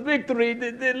give us a victory,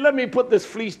 then let me put this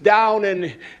fleece down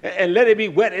and let it be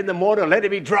wet in the morning, let it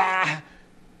be dry.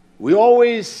 We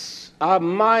always, our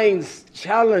minds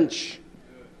challenge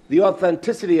the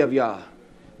authenticity of Yah.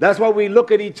 That's why we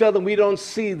look at each other and we don't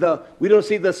see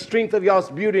the strength of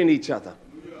Yah's beauty in each other.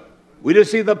 We don't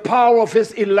see the power of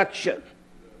his election.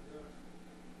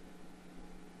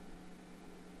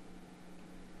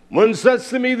 One says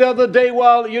to me the other day,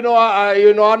 well,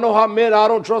 I know how men, I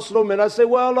don't trust no men. I say,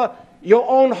 well, your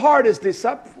own heart is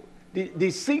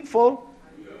deceitful.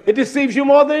 It deceives you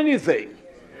more than anything.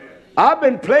 I've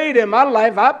been played in my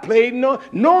life. I played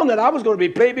knowing that I was going to be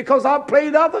played because I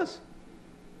played others.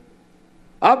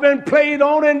 I've been played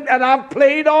on and I've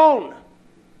played on.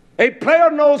 A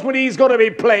player knows when he's going to be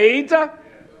played. I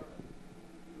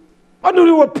knew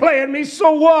they were playing me,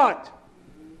 so what?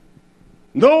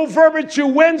 No verbiage, you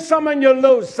win some and you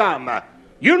lose some.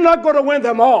 You're not going to win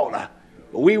them all. But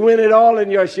we win it all in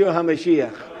YHWH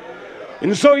HaMashiach.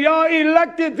 And so y'all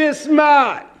elected this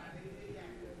man.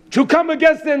 to come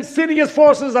against the insidious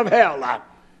forces of hell.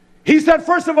 He said,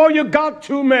 first of all, you got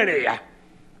too many.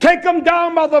 Take them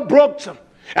down by the brooks.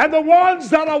 And the ones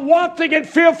that are wanting and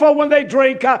fearful when they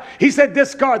drink, he said,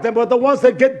 discard them. But the ones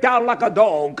that get down like a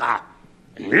dog,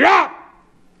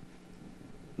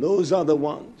 those are the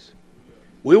ones.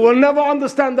 We will never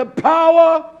understand the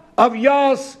power of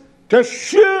YHWH to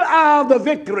sure out the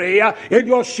victory in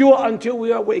Yeshua until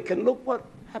we awaken. Look what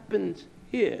happens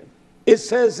here. It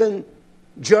says in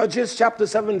Judges chapter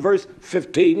 7 verse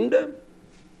 15.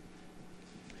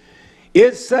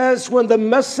 It says, when the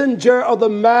messenger or the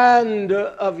man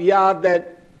of Yah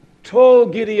that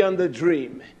told Gideon the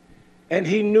dream, and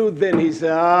he knew then, he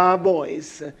said,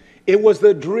 boys, it was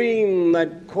the dream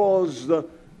that caused the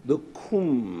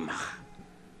kum,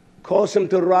 caused him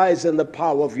to rise in the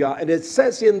power of Yah. And it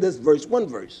says in this verse, one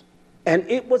verse, and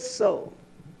it was so,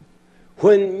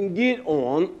 when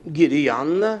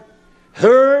Gideon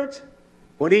heard,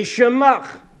 when he shemach,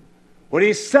 when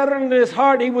he settled in his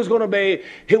heart he was going to be,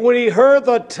 when he heard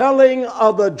the telling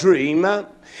of the dream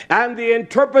and the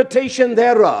interpretation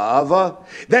thereof,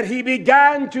 that he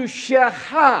began to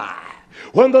shahah.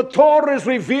 When the Torah is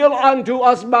revealed unto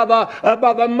us by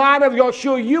the mind of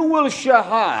Yeshua, you will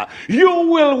shahah. You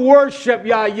will worship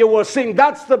Yah. You will sing.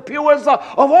 That's the purest of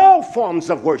all forms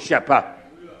of worship.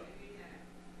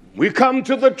 We come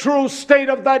to the true state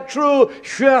of that true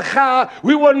shahah.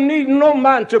 We will need no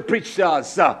man to preach to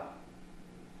us.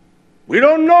 We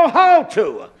don't know how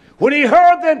to. When he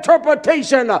heard the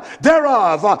interpretation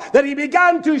thereof, that he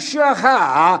began to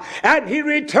shahah, and he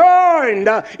returned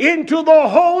into the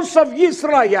host of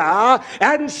YisraYAH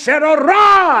and said,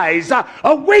 arise,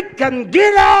 awaken,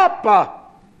 get up.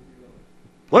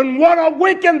 When one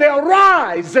awaken, they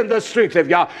arise in the strength of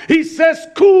Yah. He says,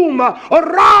 kum,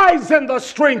 arise in the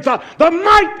strength, the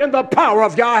might and the power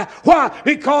of Yah. Why?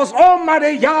 Because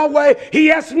Almighty Yahweh, he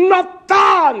has not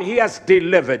done, he has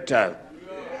delivered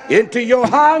into your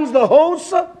hands the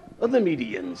hosts of the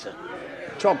Medians.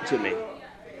 Talk to me.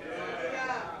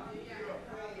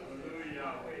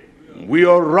 We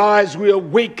arise, we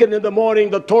awaken in the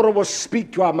morning. The Torah will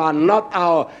speak to our mind, not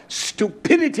our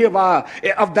stupidity of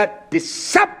that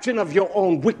deception of your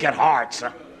own wicked hearts.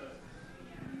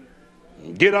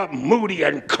 Get up moody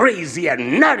and crazy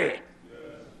and nutty.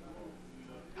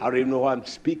 I don't even know why I'm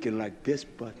speaking like this,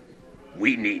 but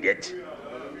we need it.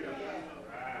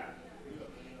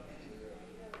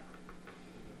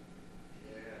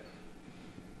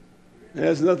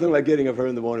 There's nothing like getting up early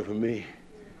in the morning for me.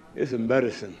 It's a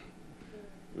medicine.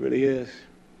 It really is.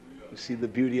 You see the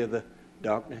beauty of the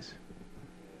darkness.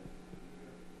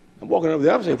 I'm walking over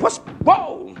there, I'm saying,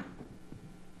 whoa!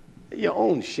 Your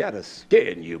own shadow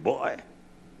scaring you, boy.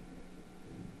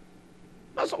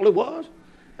 That's all it was.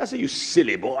 I said, you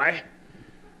silly boy.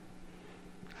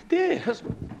 I did.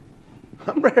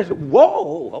 I'm ready to,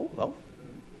 whoa.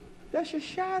 That's your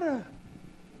shadow,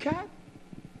 cat.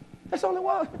 That's all it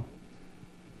was.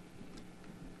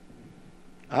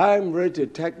 I'm ready to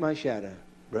attack my shadow,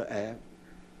 Brother Ab.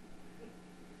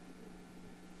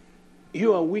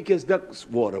 You are weak as duck's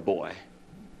water, boy.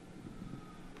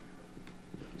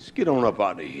 Just get on up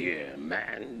out of here,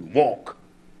 man. Walk.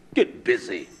 Get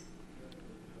busy.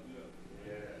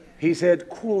 He said,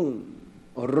 Kun,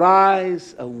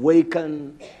 arise,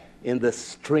 awaken in the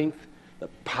strength, the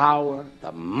power,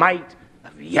 the might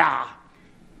of Yah,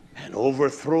 and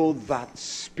overthrow that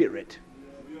spirit.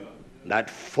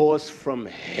 That force from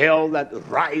hell that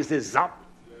rises up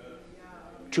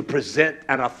to present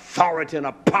an authority and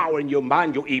a power in your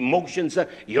mind, your emotions,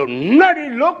 your nutty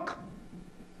look.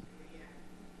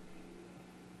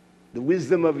 The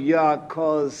wisdom of Yah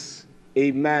caused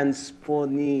a man's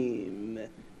ponim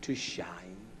to shine.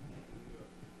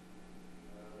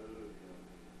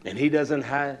 And he doesn't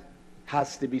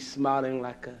has to be smiling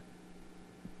like a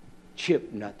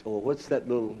chip nut, or what's that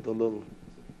the little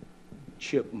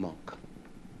chipmunk.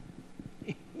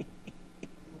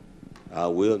 I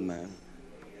will, man.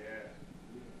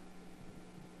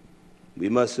 We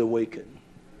must awaken.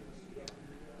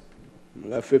 I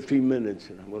got 15 minutes,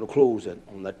 and I'm going to close it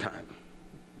on that time.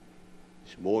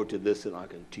 There's more to this than I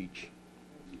can teach.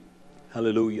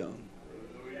 Hallelujah.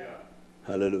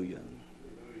 Hallelujah.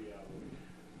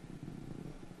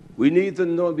 We need to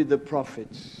know be the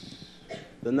prophets,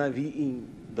 the Navi'im,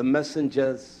 the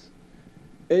messengers,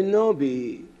 and not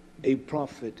be a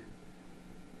prophet.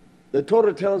 The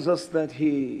Torah tells us that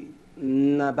he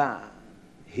naba,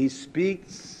 he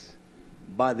speaks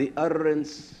by the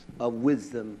utterance of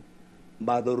wisdom,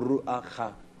 by the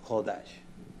Ruach HaKodesh.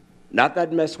 Not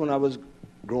that mess when I was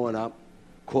growing up,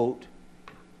 quote,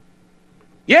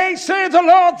 yea, say the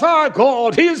Lord thy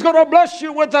God, he is going to bless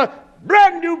you with the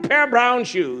brand new pair of brown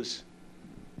shoes.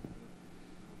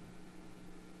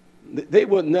 They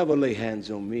would never lay hands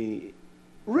on me.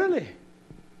 Really?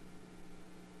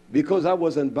 Because I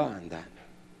wasn't buying that.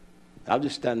 I'll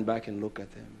just stand back and look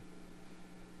at them.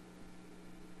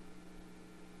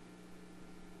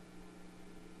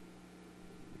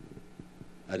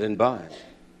 I didn't buy it.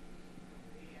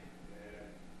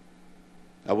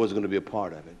 I wasn't going to be a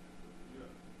part of it.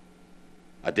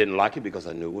 I didn't like it because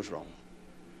I knew it was wrong.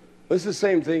 But it's the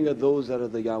same thing as those that are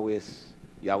the Yahweh's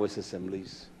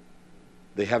assemblies.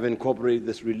 They have incorporated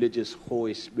this religious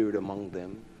Holy Spirit among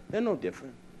them. They're no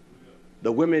different.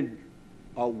 The women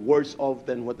are worse off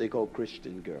than what they call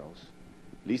Christian girls.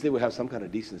 At least they will have some kind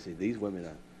of decency. These women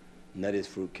are nut as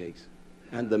fruitcakes.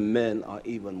 And the men are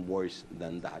even worse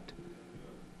than that.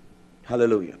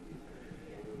 Hallelujah.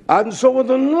 And so when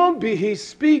the Nabi, he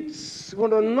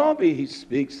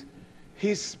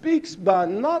speaks by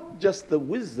not just the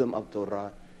wisdom of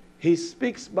Torah, he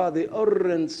speaks by the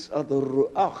utterance of the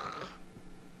Ruach.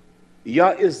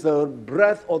 Yah is the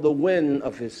breath or the wind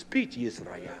of his speech,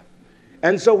 YisraYAH.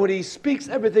 And so when he speaks,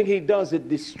 everything he does, it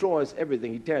destroys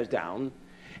everything. He tears down.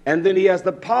 And then he has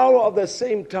the power of the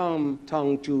same tongue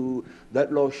to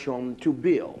that loshon to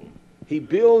build. He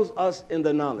builds us in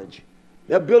the knowledge.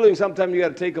 That building, sometimes you got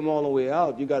to take them all the way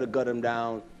out. You got to gut them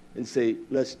down and say,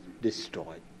 let's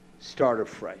destroy it. Start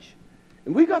afresh.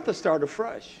 And we got to start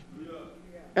afresh.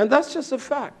 And that's just a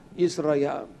fact,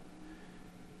 YisraYAH.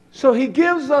 So he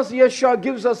gives us, YisraYAH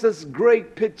gives us this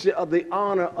great picture of the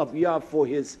honor of Yah for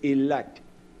his elect.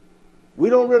 We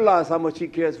don't realize how much he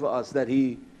cares for us, that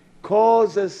he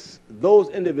causes those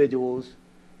individuals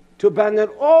to abandon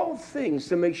all things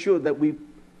to make sure that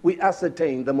we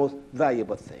ascertain the most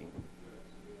valuable thing.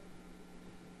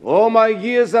 All my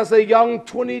years as a young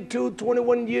 22,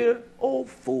 21-year-old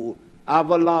fool,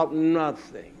 I've allowed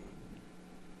nothing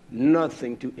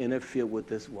to interfere with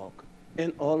this walk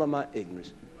in all of my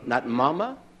ignorance. Not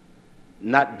mama,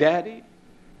 not daddy,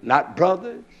 not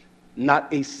brothers,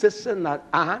 not a sister, not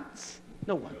aunts,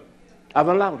 no one. I've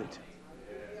allowed it.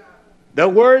 The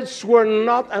words were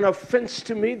not an offense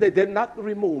to me. They did not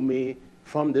remove me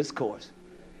from this course.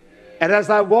 And as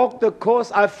I walked the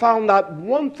course, I found out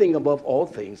one thing above all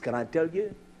things. Can I tell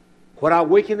you? When I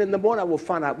awaken in the morning, I will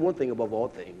find out one thing above all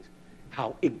things.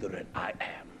 How ignorant I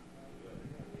am.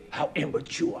 How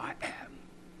immature I am.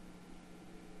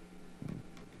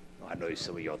 Oh, I know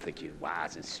some of y'all think you're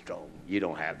wise and strong. You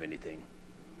don't have anything.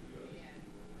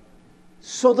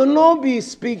 So the Nabi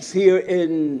speaks here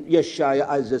in YeshaYAH,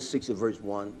 Isaiah 60, verse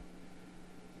 1.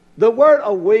 The word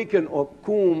awaken or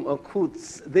kum or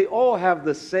kutz, they all have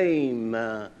the same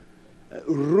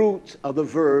root of the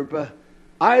verb,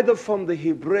 either from the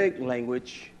Hebraic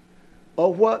language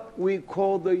or what we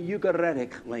call the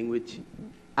Ugaritic language,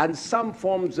 and some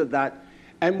forms of that,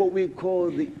 and what we call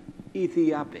the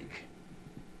Ethiopic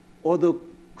or the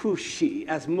Cushi,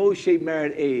 as Moshe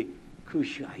married a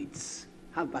Cushite.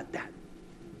 How about that?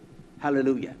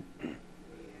 Hallelujah.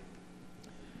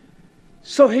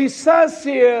 So he says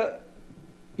here,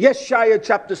 YeshaYAH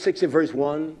chapter 60, verse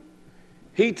 1,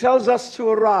 he tells us to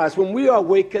arise. When we are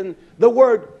awakened, the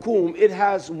word kum, it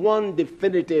has one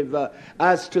definitive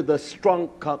as to the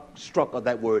struck of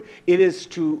that word. It is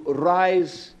to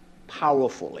rise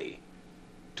powerfully,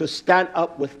 to stand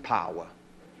up with power.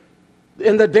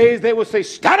 In the days they would say,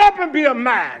 stand up and be a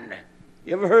man.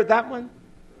 You ever heard that one?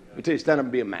 Let me tell you, stand up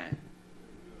and be a man.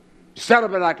 Stand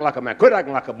up and act like a man. Quit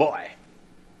acting like a boy.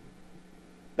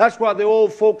 That's why the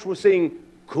old folks were saying,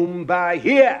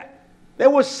 Kumbaya. They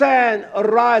were saying,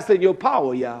 arise in your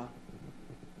power, Yah.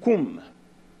 Kum.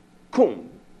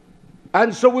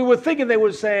 And so we were thinking they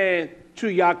were saying, to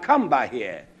Yah, come by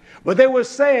here. But they were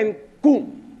saying,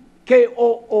 kum.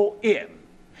 K-O-O-M.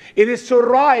 It is to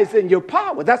rise in your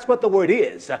power. That's what the word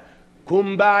is.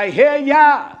 Kumbaya,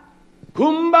 Yah.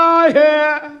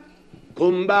 Kumbaya.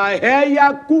 Kumbaya,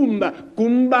 Yah.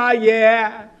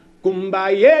 Kumbaya.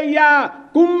 Kumbaya, Yah.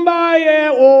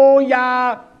 Kumbaya, oh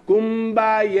Yah,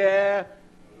 Kumbaya.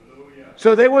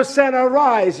 So they were saying,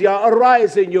 arise, Yah,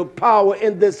 arise in your power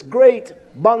in this great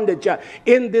bondage,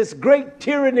 in this great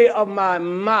tyranny of my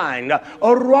mind.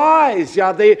 Arise,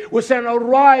 Yah. They were saying,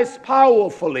 arise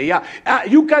powerfully.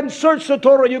 You can search the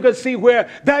Torah, you can see where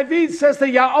David says to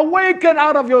Yah, awaken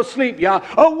out of your sleep, Yah.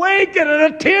 Awaken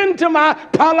and attend to my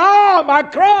pala, my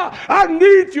cry. I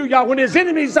need you, Yah, when his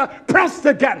enemies are pressed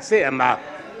against him.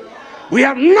 We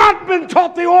have not been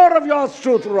taught the order of Yah's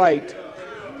truth right.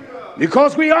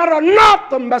 Because we honor not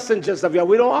the messengers of Yah.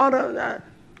 We don't honor.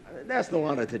 There's no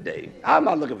honor today. I'm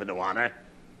not looking for no honor.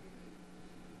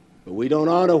 But we don't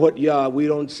honor what Yah, we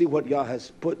don't see what Yah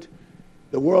has put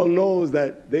The world knows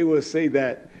that they will say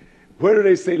that. Where do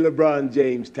they say LeBron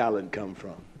James' talent come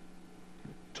from?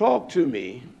 Talk to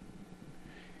me.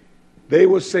 They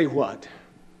will say what?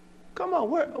 Come on,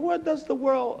 where does the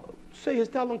world say his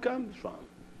talent comes from?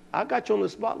 I got you on the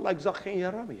spot like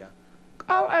YHWH.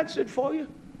 I'll answer it for you.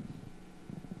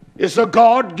 It's a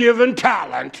God-given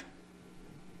talent.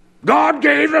 God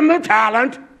gave him the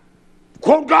talent.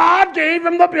 God gave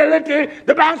him the ability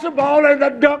to bounce the ball and the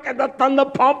duck and the thunder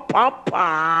pump, pump,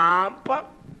 pump, pump.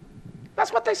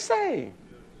 That's what they say.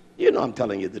 You know I'm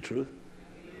telling you the truth.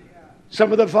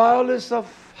 Some of the vilest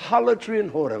of harlotry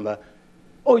and whoredom.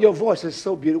 Oh, your voice is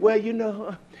so beautiful. Well, you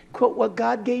know, quote, well,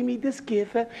 God gave me this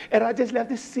gift, and I just love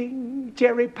to sing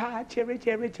cherry pie, cherry,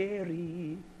 cherry,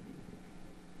 cherry.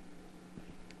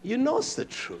 You know it's the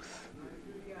truth.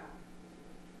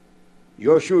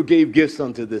 YHWH gave gifts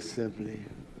unto this simply.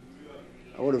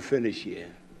 I want to finish here.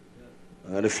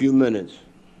 I got a few minutes.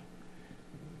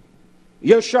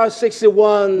 YHWH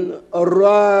 61,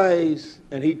 arise,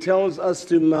 and he tells us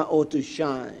to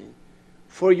shine.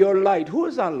 For your light. Who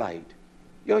is our light?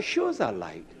 YHWH is our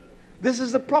light. This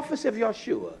is the prophecy of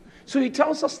YHWH. So he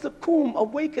tells us to come,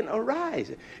 awaken,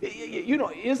 arise. You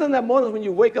know, isn't that morning when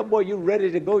you wake up, boy, you're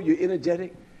ready to go, you're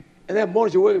energetic? And that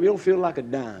morning you wake up, you don't feel like a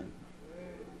dime.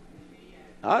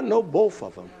 I know both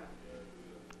of them.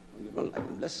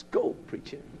 Let's go,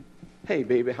 preacher. Hey,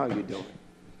 baby, how you doing?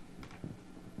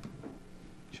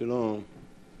 Shalom.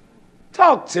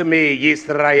 Talk to me,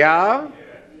 YisraYAH.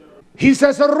 He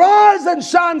says, arise and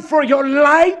shine, for your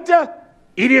light,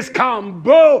 it is come.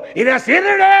 Boom, it has hit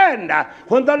an end.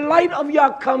 When the light of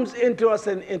Yah comes into us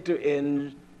and enter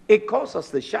in, it calls us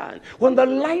to shine. When the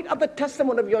light of the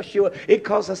testimony of YHWH, it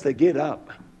calls us to get up.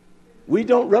 We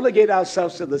don't relegate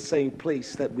ourselves to the same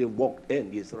place that we walked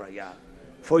in, YisraYAH.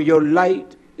 For your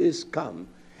light is come,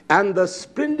 and the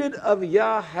splendor of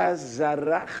Yah has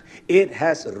zarach. It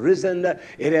has risen.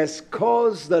 It has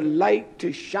caused the light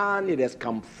to shine. It has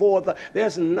come forth.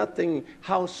 There's nothing.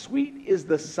 How sweet is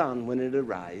the sun when it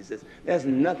arises. There's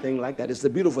nothing like that. It's a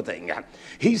beautiful thing.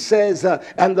 He says,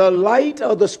 and the light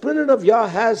of the splendor of Yah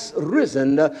has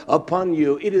risen upon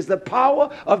you. It is the power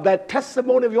of that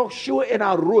testimony of YHWH in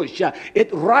our rush. It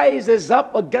rises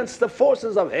up against the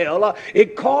forces of hell.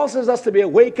 It causes us to be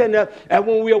awakened. And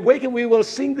when we awaken, we will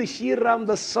sing the Shiram,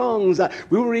 the songs.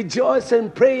 We will rejoice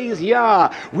and praise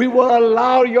Yah. We will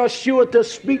allow YHWH to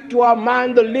speak to our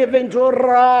mind, to live in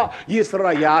Torah,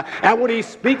 YisraYAH. And when he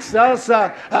speaks to us,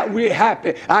 we're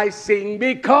happy. I sing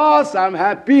because I'm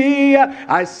happy.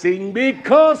 I sing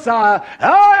because I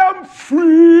am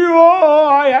free. Oh,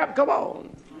 I am. Come on.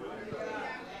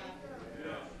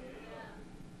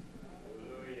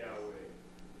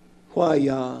 Why,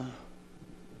 Yah?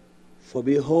 For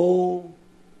behold,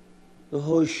 the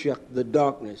Hoshech, the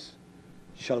darkness,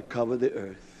 shall cover the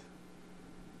earth.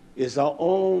 It's our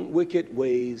own wicked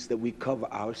ways that we cover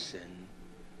our sin.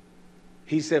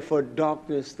 He said, for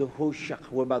darkness, the Hoshech,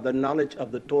 whereby the knowledge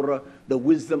of the Torah, the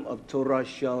wisdom of Torah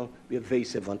shall be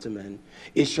evasive unto men.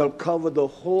 It shall cover the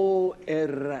whole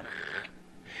erech.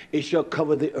 It shall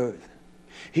cover the earth.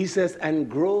 He says, and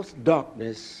gross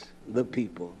darkness the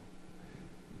people.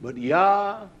 But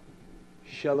Yah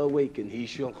shall awaken. He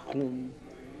shall come.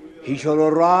 He shall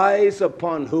arise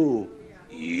upon who?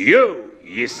 You,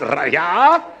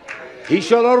 YisraYAH. He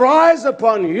shall arise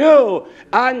upon you,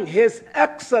 and his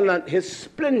excellent, his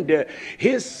splendor,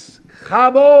 his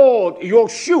chabod,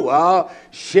 YHWH,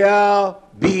 shall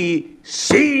be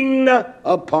seen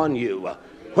upon you.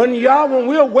 When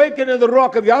we awaken in the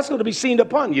rock of Yah, it's going to be seen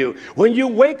upon you. When you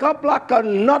wake up like a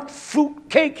nut fruit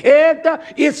cake head,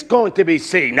 it's going to be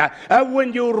seen. And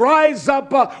when you rise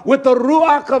up with the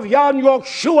ruach of Yah and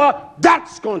YHWH,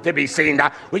 that's going to be seen.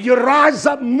 When you rise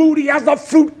up moody as a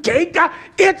fruit cake,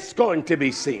 it's going to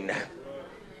be seen.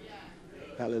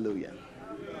 Hallelujah.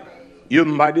 You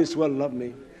might as well love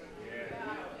me.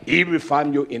 Even if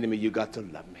I'm your enemy, you got to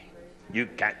love me. You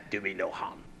can't do me no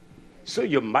harm. So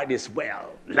you might as well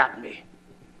love me.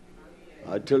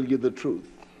 I tell you the truth.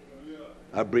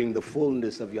 I bring the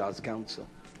fullness of Yah's counsel.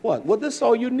 What? Well, this is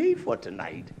all you need for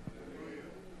tonight.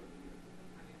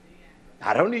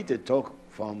 I don't need to talk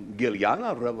from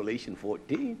Gilead, Revelation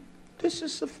 14. This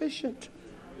is sufficient.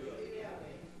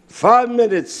 5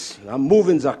 minutes. I'm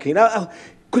moving, Zakin.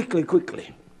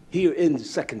 Quickly. Here in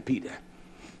 2 Peter.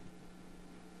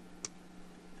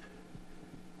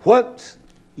 What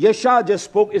YHWH just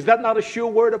spoke, is that not a sure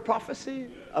word of prophecy?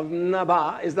 Of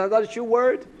Nabah? Is that not a sure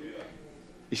word?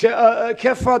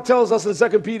 Kephah tells us in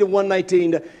 2 Peter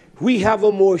 1:19 that we have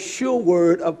a more sure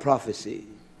word of prophecy,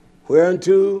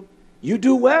 whereunto you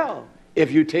do well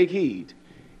if you take heed.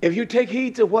 If you take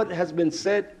heed to what has been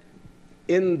said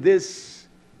in this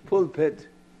pulpit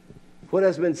what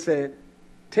has been said,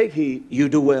 take heed, you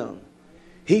do well.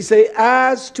 He say,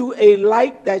 as to a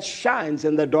light that shines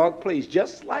in the dark place,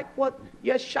 just like what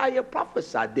YisraYAH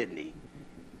prophesied, didn't he?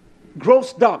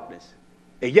 Gross darkness,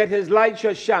 and yet his light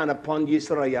shall shine upon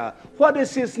YisraYAH. What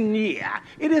is his YisraYAH?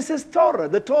 It is his Torah.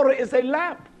 The Torah is a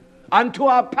lamp unto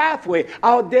our pathway,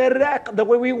 our direct, the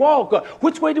way we walk.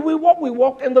 Which way do we walk? We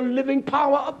walk in the living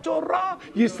power of Torah,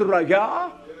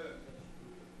 YisraYAH.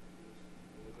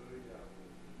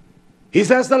 He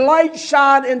says, the light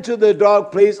shine into the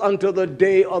dark place until the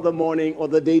day or the morning or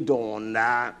the day dawn.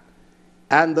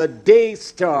 And the day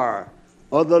star,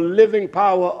 or the living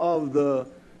power of the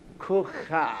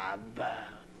Kochab,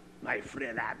 my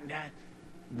friend,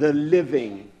 the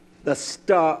living, the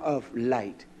star of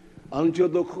light, until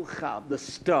the Kochab, the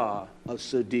star of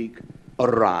Sadiq,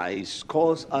 arise,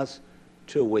 cause us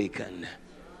to awaken.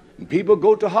 And people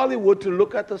go to Hollywood to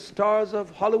look at the stars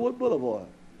of Hollywood Boulevard.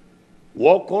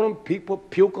 Walk on them, people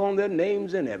puke on their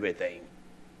names and everything.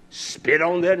 Spit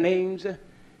on their names.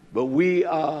 But we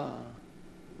are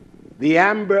the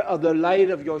amber of the light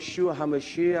of YHWH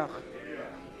HaMashiach.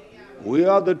 We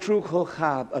are the true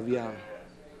Kochab of Yah.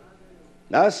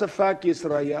 That's a fact,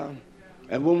 YisraYAH.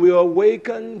 And when we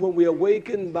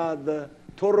awaken by the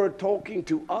Torah talking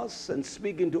to us and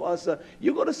speaking to us,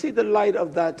 you're going to see the light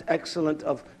of that excellent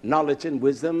of knowledge and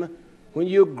wisdom. When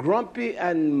you're grumpy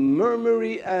and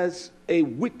murmury as a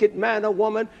wicked man or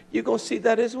woman, you're going to see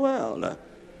that as well.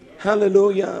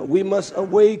 Hallelujah. We must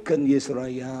awaken,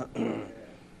 YisraYAH.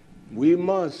 We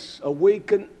must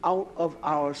awaken out of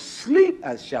our sleep,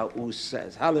 as YHWH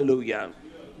says. Hallelujah.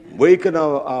 Waken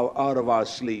out of our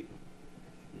sleep.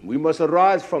 We must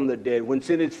arise from the dead. When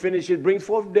sin is finished, it brings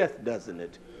forth death, doesn't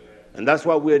it? And that's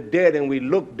why we're dead and we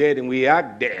look dead and we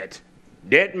act dead.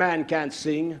 Dead man can't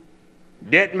sing.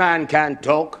 Dead man can't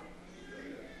talk.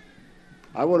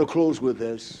 I want to close with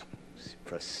this.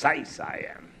 Precise I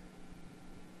am.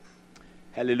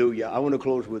 Hallelujah. I want to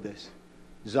close with this.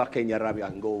 Zakenya Rabbi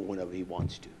can go whenever he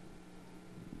wants to.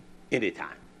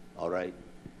 Anytime. All right?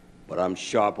 But I'm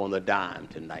sharp on the dime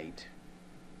tonight.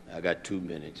 I got 2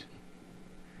 minutes.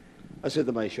 I said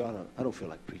to my shot, I don't feel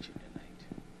like preaching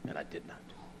tonight. And I did not.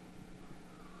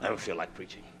 I don't feel like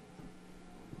preaching.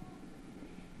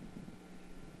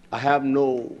 I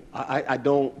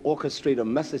don't orchestrate a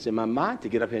message in my mind to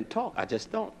get up here and talk. I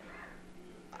just don't.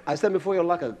 I stand before you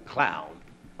like a clown.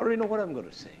 I already know what I'm going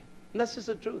to say. And that's just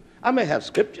the truth. I may have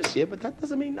scriptures here, but that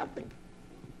doesn't mean nothing.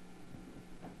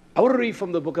 I want to read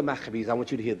from the book of Maccabees. I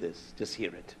want you to hear this. Just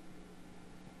hear it.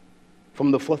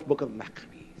 From the 4th book of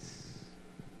Maccabees.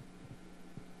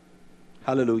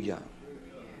 Hallelujah.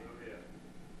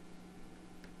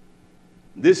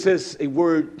 This is a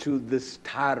word to this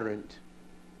tyrant,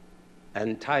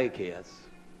 Antiochus.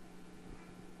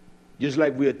 Just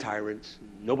like we are tyrants.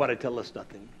 Nobody tell us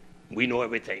nothing. We know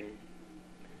everything.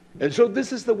 And so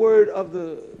this is the word of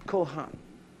the Kohan,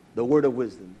 the word of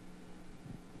wisdom.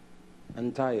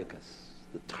 Antiochus,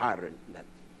 the tyrant, that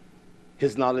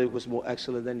his knowledge was more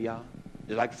excellent than Yah.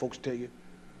 Just like folks tell you,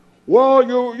 well,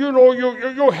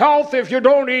 you're healthy if you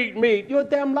don't eat meat. You're a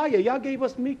damn liar. Yah gave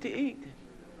us meat to eat.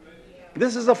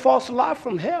 This is a false lie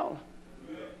from hell.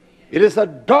 It is a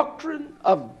doctrine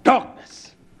of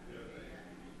darkness.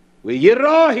 With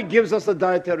YisraYAH, he gives us a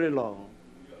dietary law.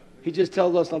 He just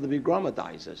tells us not to be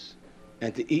grammatizers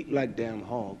and to eat like damn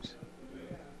hogs.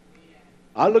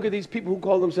 I look at these people who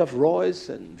call themselves raws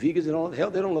and vegans and all that. Hell,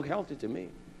 they don't look healthy to me.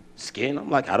 Skin, I'm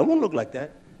like, I don't want to look like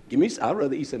that. I'd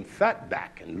rather eat some fat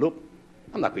back and look.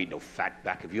 I'm not going to eat no fat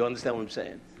back, if you understand what I'm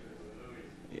saying.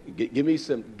 Give me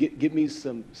some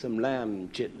lamb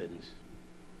chitlins.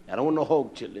 I don't want no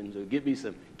hog chitlins, or give me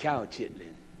some cow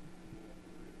chitlins.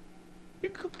 You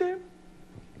cook them.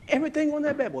 Everything on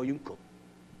that bad boy you can cook.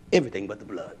 Everything but the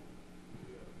blood.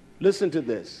 Listen to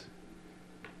this.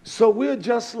 So we're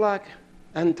just like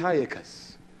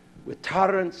Antiochus. We're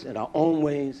tyrants in our own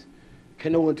ways.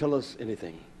 Can no one tell us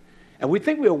anything? And we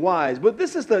think we're wise, but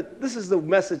this is the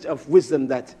message of wisdom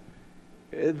that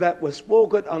was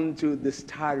spoken unto this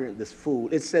tyrant, this fool.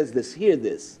 It says this, hear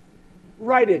this.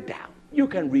 Write it down. You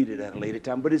can read it at a later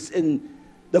time, but it's in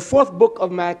the 4th book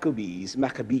of Maccabees,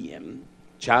 Maccabean,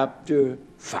 chapter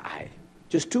 5.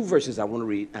 Just 2 verses I want to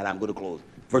read, and I'm going to close.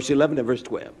 Verse 11 and verse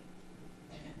 12.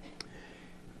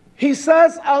 He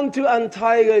says unto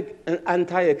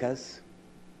Antiochus,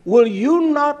 will you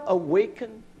not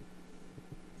awaken?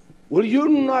 Will you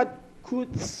not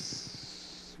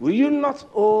will you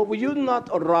not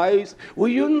arise? Will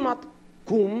you not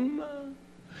come?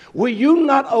 Will you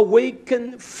not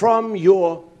awaken from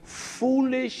your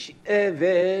foolish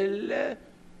evil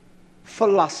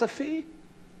philosophy?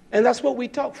 And that's what we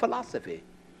talk, philosophy.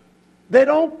 They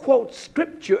don't quote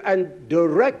scripture and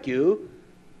direct you.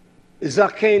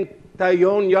 Zaken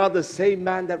Tayon, you're the same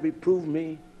man that reproved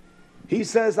me. He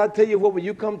says, I tell you what, when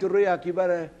you come to YHWH, you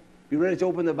better be ready to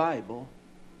open the Bible,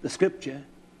 the scripture.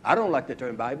 I don't like the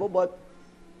term Bible, but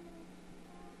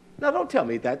now don't tell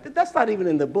me that. That's not even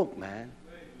in the book, man.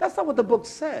 That's not what the book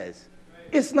says.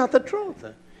 It's not the truth.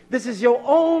 This is your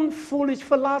own foolish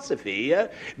philosophy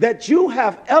that you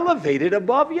have elevated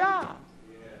above Yah.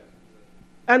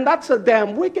 And that's a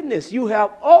damn wickedness. You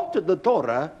have altered the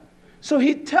Torah. So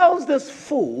he tells this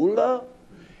fool,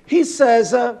 he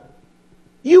says,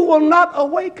 you will not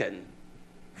awaken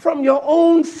from your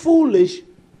own foolish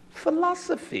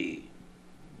philosophy.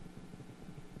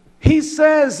 He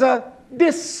says,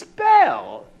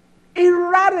 dispel,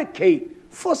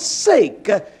 eradicate, forsake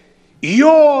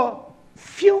your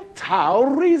futile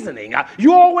reasoning.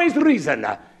 You always reason.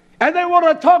 And they want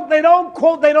to talk, they don't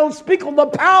quote, they don't speak on the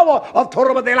power of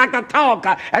Torah, but they like to talk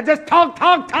and just talk.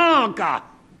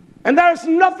 And there's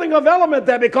nothing of element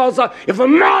there, because if a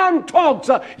man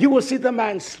talks, you will see the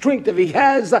man's strength. If he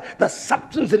has the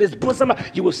substance in his bosom,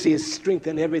 you will see his strength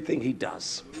in everything he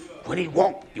does. When he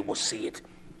walks, you will see it.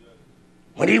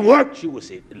 When he works, you will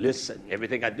see it. Listen,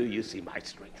 everything I do, you see my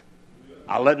strength.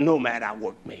 I'll let no man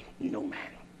outwork me. No man.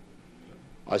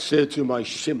 I said to my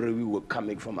Shimri, we were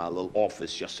coming from our little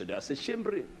office yesterday. I said,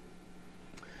 Shimri,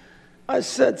 I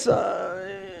said,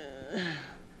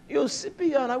 yo,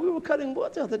 Sipiana, we were cutting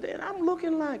wood the other day, and I'm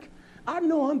looking like, I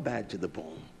know I'm bad to the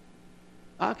bone.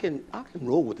 I can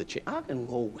roll with the chain. I can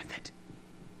roll with it.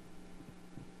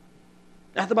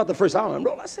 After about the first hour I'm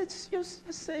rolling, I said,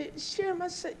 Shim, I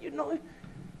said, you know,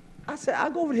 I said, I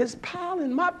go over to his pile,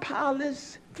 and my pile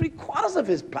is 3/4 of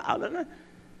his pile.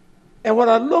 And when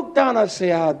I look down, I say,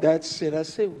 that's it. I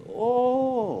say,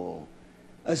 oh.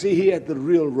 I see he had the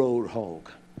real road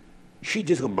hog. She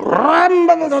just go,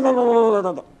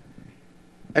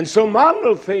 and so my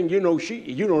little thing, you know,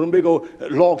 them big old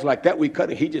logs like that we cut,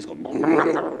 and he just go.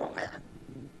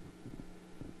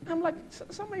 I'm like,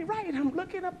 somebody right. I'm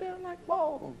looking up there, I'm like,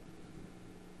 whoa.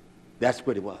 That's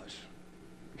what it was.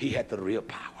 He had the real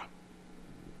power.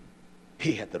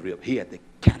 He had the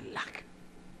Cadillac,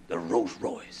 the Rolls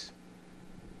Royce.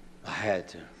 I had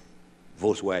the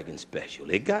Volkswagen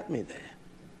Special. It got me there.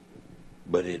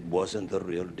 But it wasn't the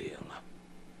real deal.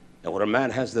 And when a man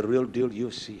has the real deal,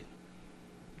 you'll see it.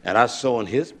 And I saw in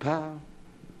his power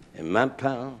and my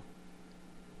power,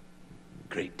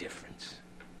 great difference.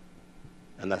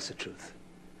 And that's the truth.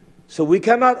 So we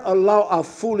cannot allow our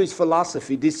foolish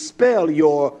philosophy dispel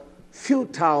your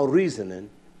futile reasoning.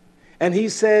 And he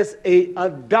says,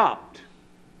 adopt,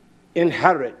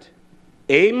 inherit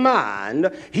a mind.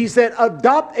 He said,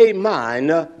 adopt a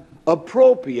mind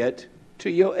appropriate to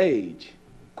your age.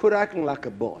 Quit acting like a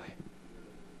boy.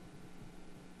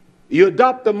 You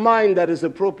adopt a mind that is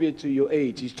appropriate to your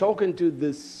age. He's talking to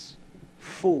this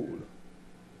fool,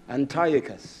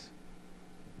 Antiochus.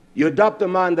 You adopt a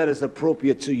mind that is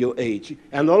appropriate to your age.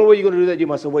 And the only way you're going to do that, you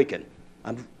must awaken.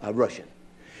 I'm rushing.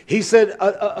 He said,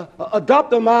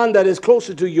 adopt a mind that is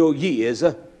closer to your years.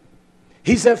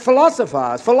 He said,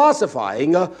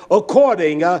 philosophizing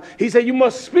according. He said, you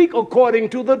must speak according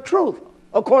to the truth,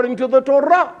 according to the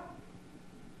Torah.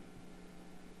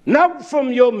 Not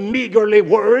from your meagerly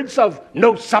words of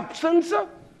no substance.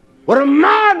 When a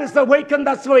man is awakened,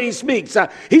 that's the way he speaks.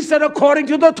 He said, according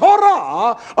to the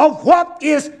Torah of what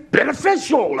is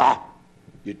beneficial.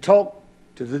 You talk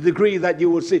to the degree that you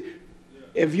will see.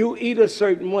 If you eat a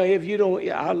certain way, if you don't,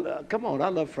 come on, I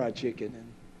love fried chicken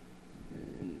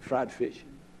and fried fish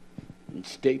and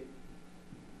steak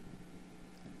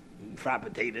and fried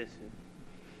potatoes.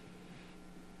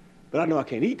 But I know I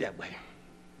can't eat that way.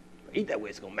 If I eat that way,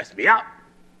 it's going to mess me up.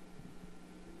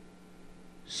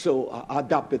 So I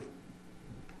adopted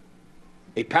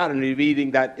a pattern of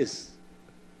eating that is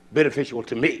beneficial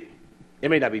to me. It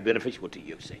may not be beneficial to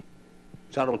you, see.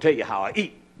 So I don't tell you how I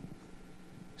eat.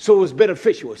 So it's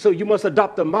beneficial. So you must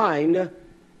adopt a mind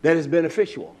that is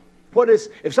beneficial.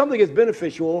 If something is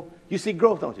beneficial, you see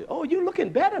growth, don't you? Oh, you're looking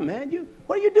better, man.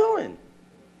 What are you doing?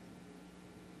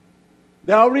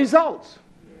 There are results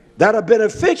that are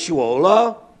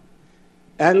beneficial.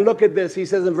 And look at this. He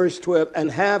says in verse 12, and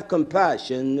have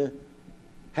compassion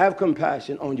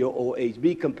on your old age.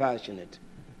 Be compassionate.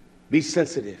 Be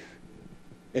sensitive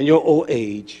in your old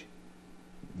age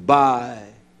by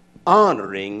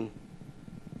honoring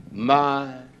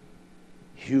my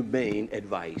humane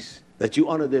advice. That you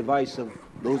honor the advice of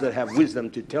those that have wisdom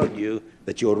to tell you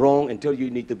that you're wrong and tell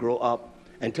you need to grow up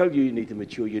and tell you need to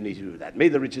mature, you need to do that. May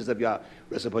the riches of Yah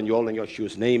rest upon you all in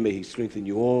Yeshua's name. May he strengthen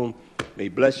you all. May he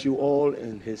bless you all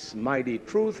in his mighty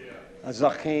truth.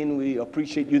 Zachain, we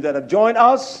appreciate you that have joined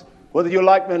us. Whether you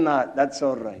like me or not, that's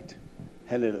all right.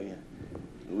 Hallelujah.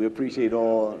 We appreciate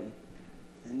all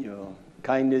and your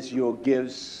kindness, your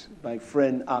gifts, my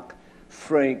friend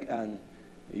Frank and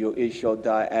your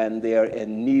YHWH, and they're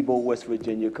in Nebo, West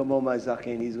Virginia. Come on, my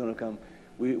Zachain, he's going to come.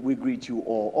 We greet you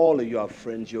all of your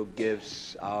friends, your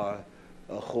gifts, our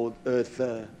whole earth,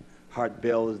 heart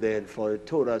bells there for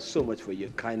Torah. So much for your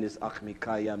kindness.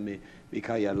 Mikaya,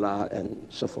 Mikaya La, and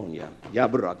Sophonia.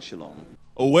 Yabarak Shalom.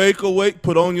 Awake, awake,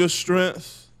 put on your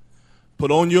strength.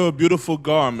 Put on your beautiful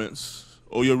garments,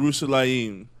 O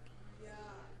YisraYAH.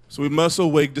 So we must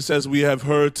awake, just as we have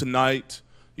heard tonight.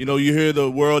 You know, you hear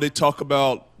the world, they talk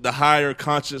about the higher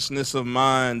consciousness of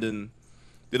mind, and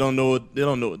they don't know what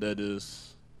that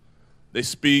is. They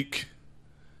speak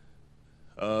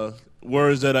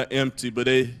words that are empty, but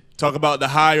they talk about the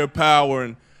higher power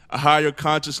and a higher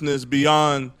consciousness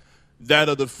beyond that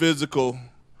of the physical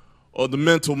or the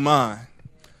mental mind.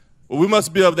 Well, we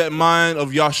must be of that mind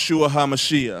of Yeshua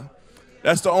HaMashiach.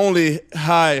 That's the only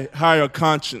higher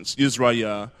conscience,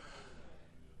 YisraYAH.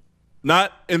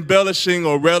 Not embellishing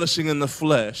or relishing in the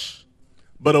flesh,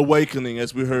 but awakening,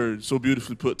 as we heard so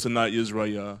beautifully put tonight,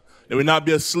 YisraYAH. That we not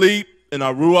be asleep in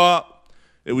our ruach,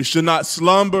 that we should not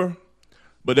slumber,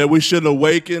 but that we should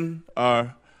awaken,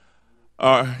 our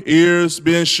ears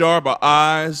being sharp, our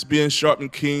eyes being sharp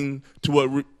and keen to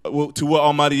what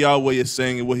Almighty Yahweh is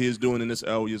saying and what he is doing in this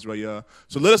hour, YisraYAH.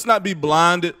 So let us not be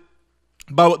blinded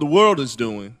by what the world is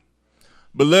doing,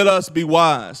 but let us be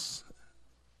wise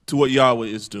to what Yahweh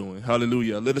is doing.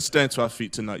 Hallelujah. Let us stand to our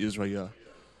feet tonight, YisraYAH.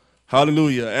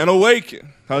 Hallelujah. And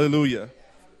awaken, hallelujah,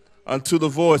 unto the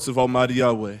voice of Almighty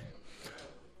Yahweh.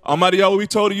 Almighty Yahweh, we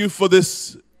told you for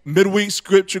this midweek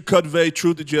scripture, Kudvei,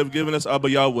 truth that you have given us,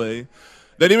 Abba Yahweh,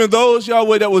 that even those,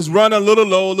 Yahweh, that was running a little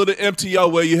low, a little empty,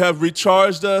 Yahweh, you have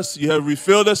recharged us, you have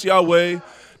refilled us, Yahweh,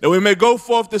 that we may go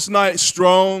forth this night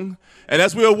strong. And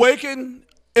as we awaken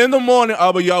in the morning,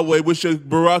 Abba Yahweh, we should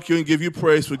barak you and give you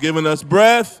praise for giving us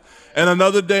breath and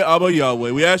another day, Abba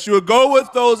Yahweh. We ask you to go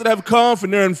with those that have come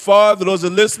from near and far, those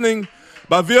that are listening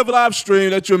by via live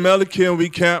stream, that your Melikim we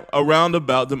camp around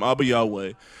about them, Abba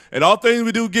Yahweh. And all things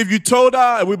we do give you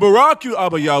Todah, and we barak you,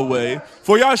 Abba Yahweh,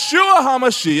 for Yeshua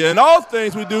HaMashiach. And all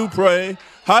things we do pray,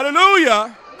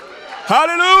 hallelujah,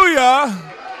 hallelujah,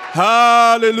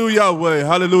 hallelujah, Yahweh,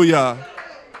 hallelujah.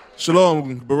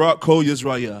 Shalom, barak kol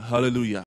YisraYAH, hallelujah.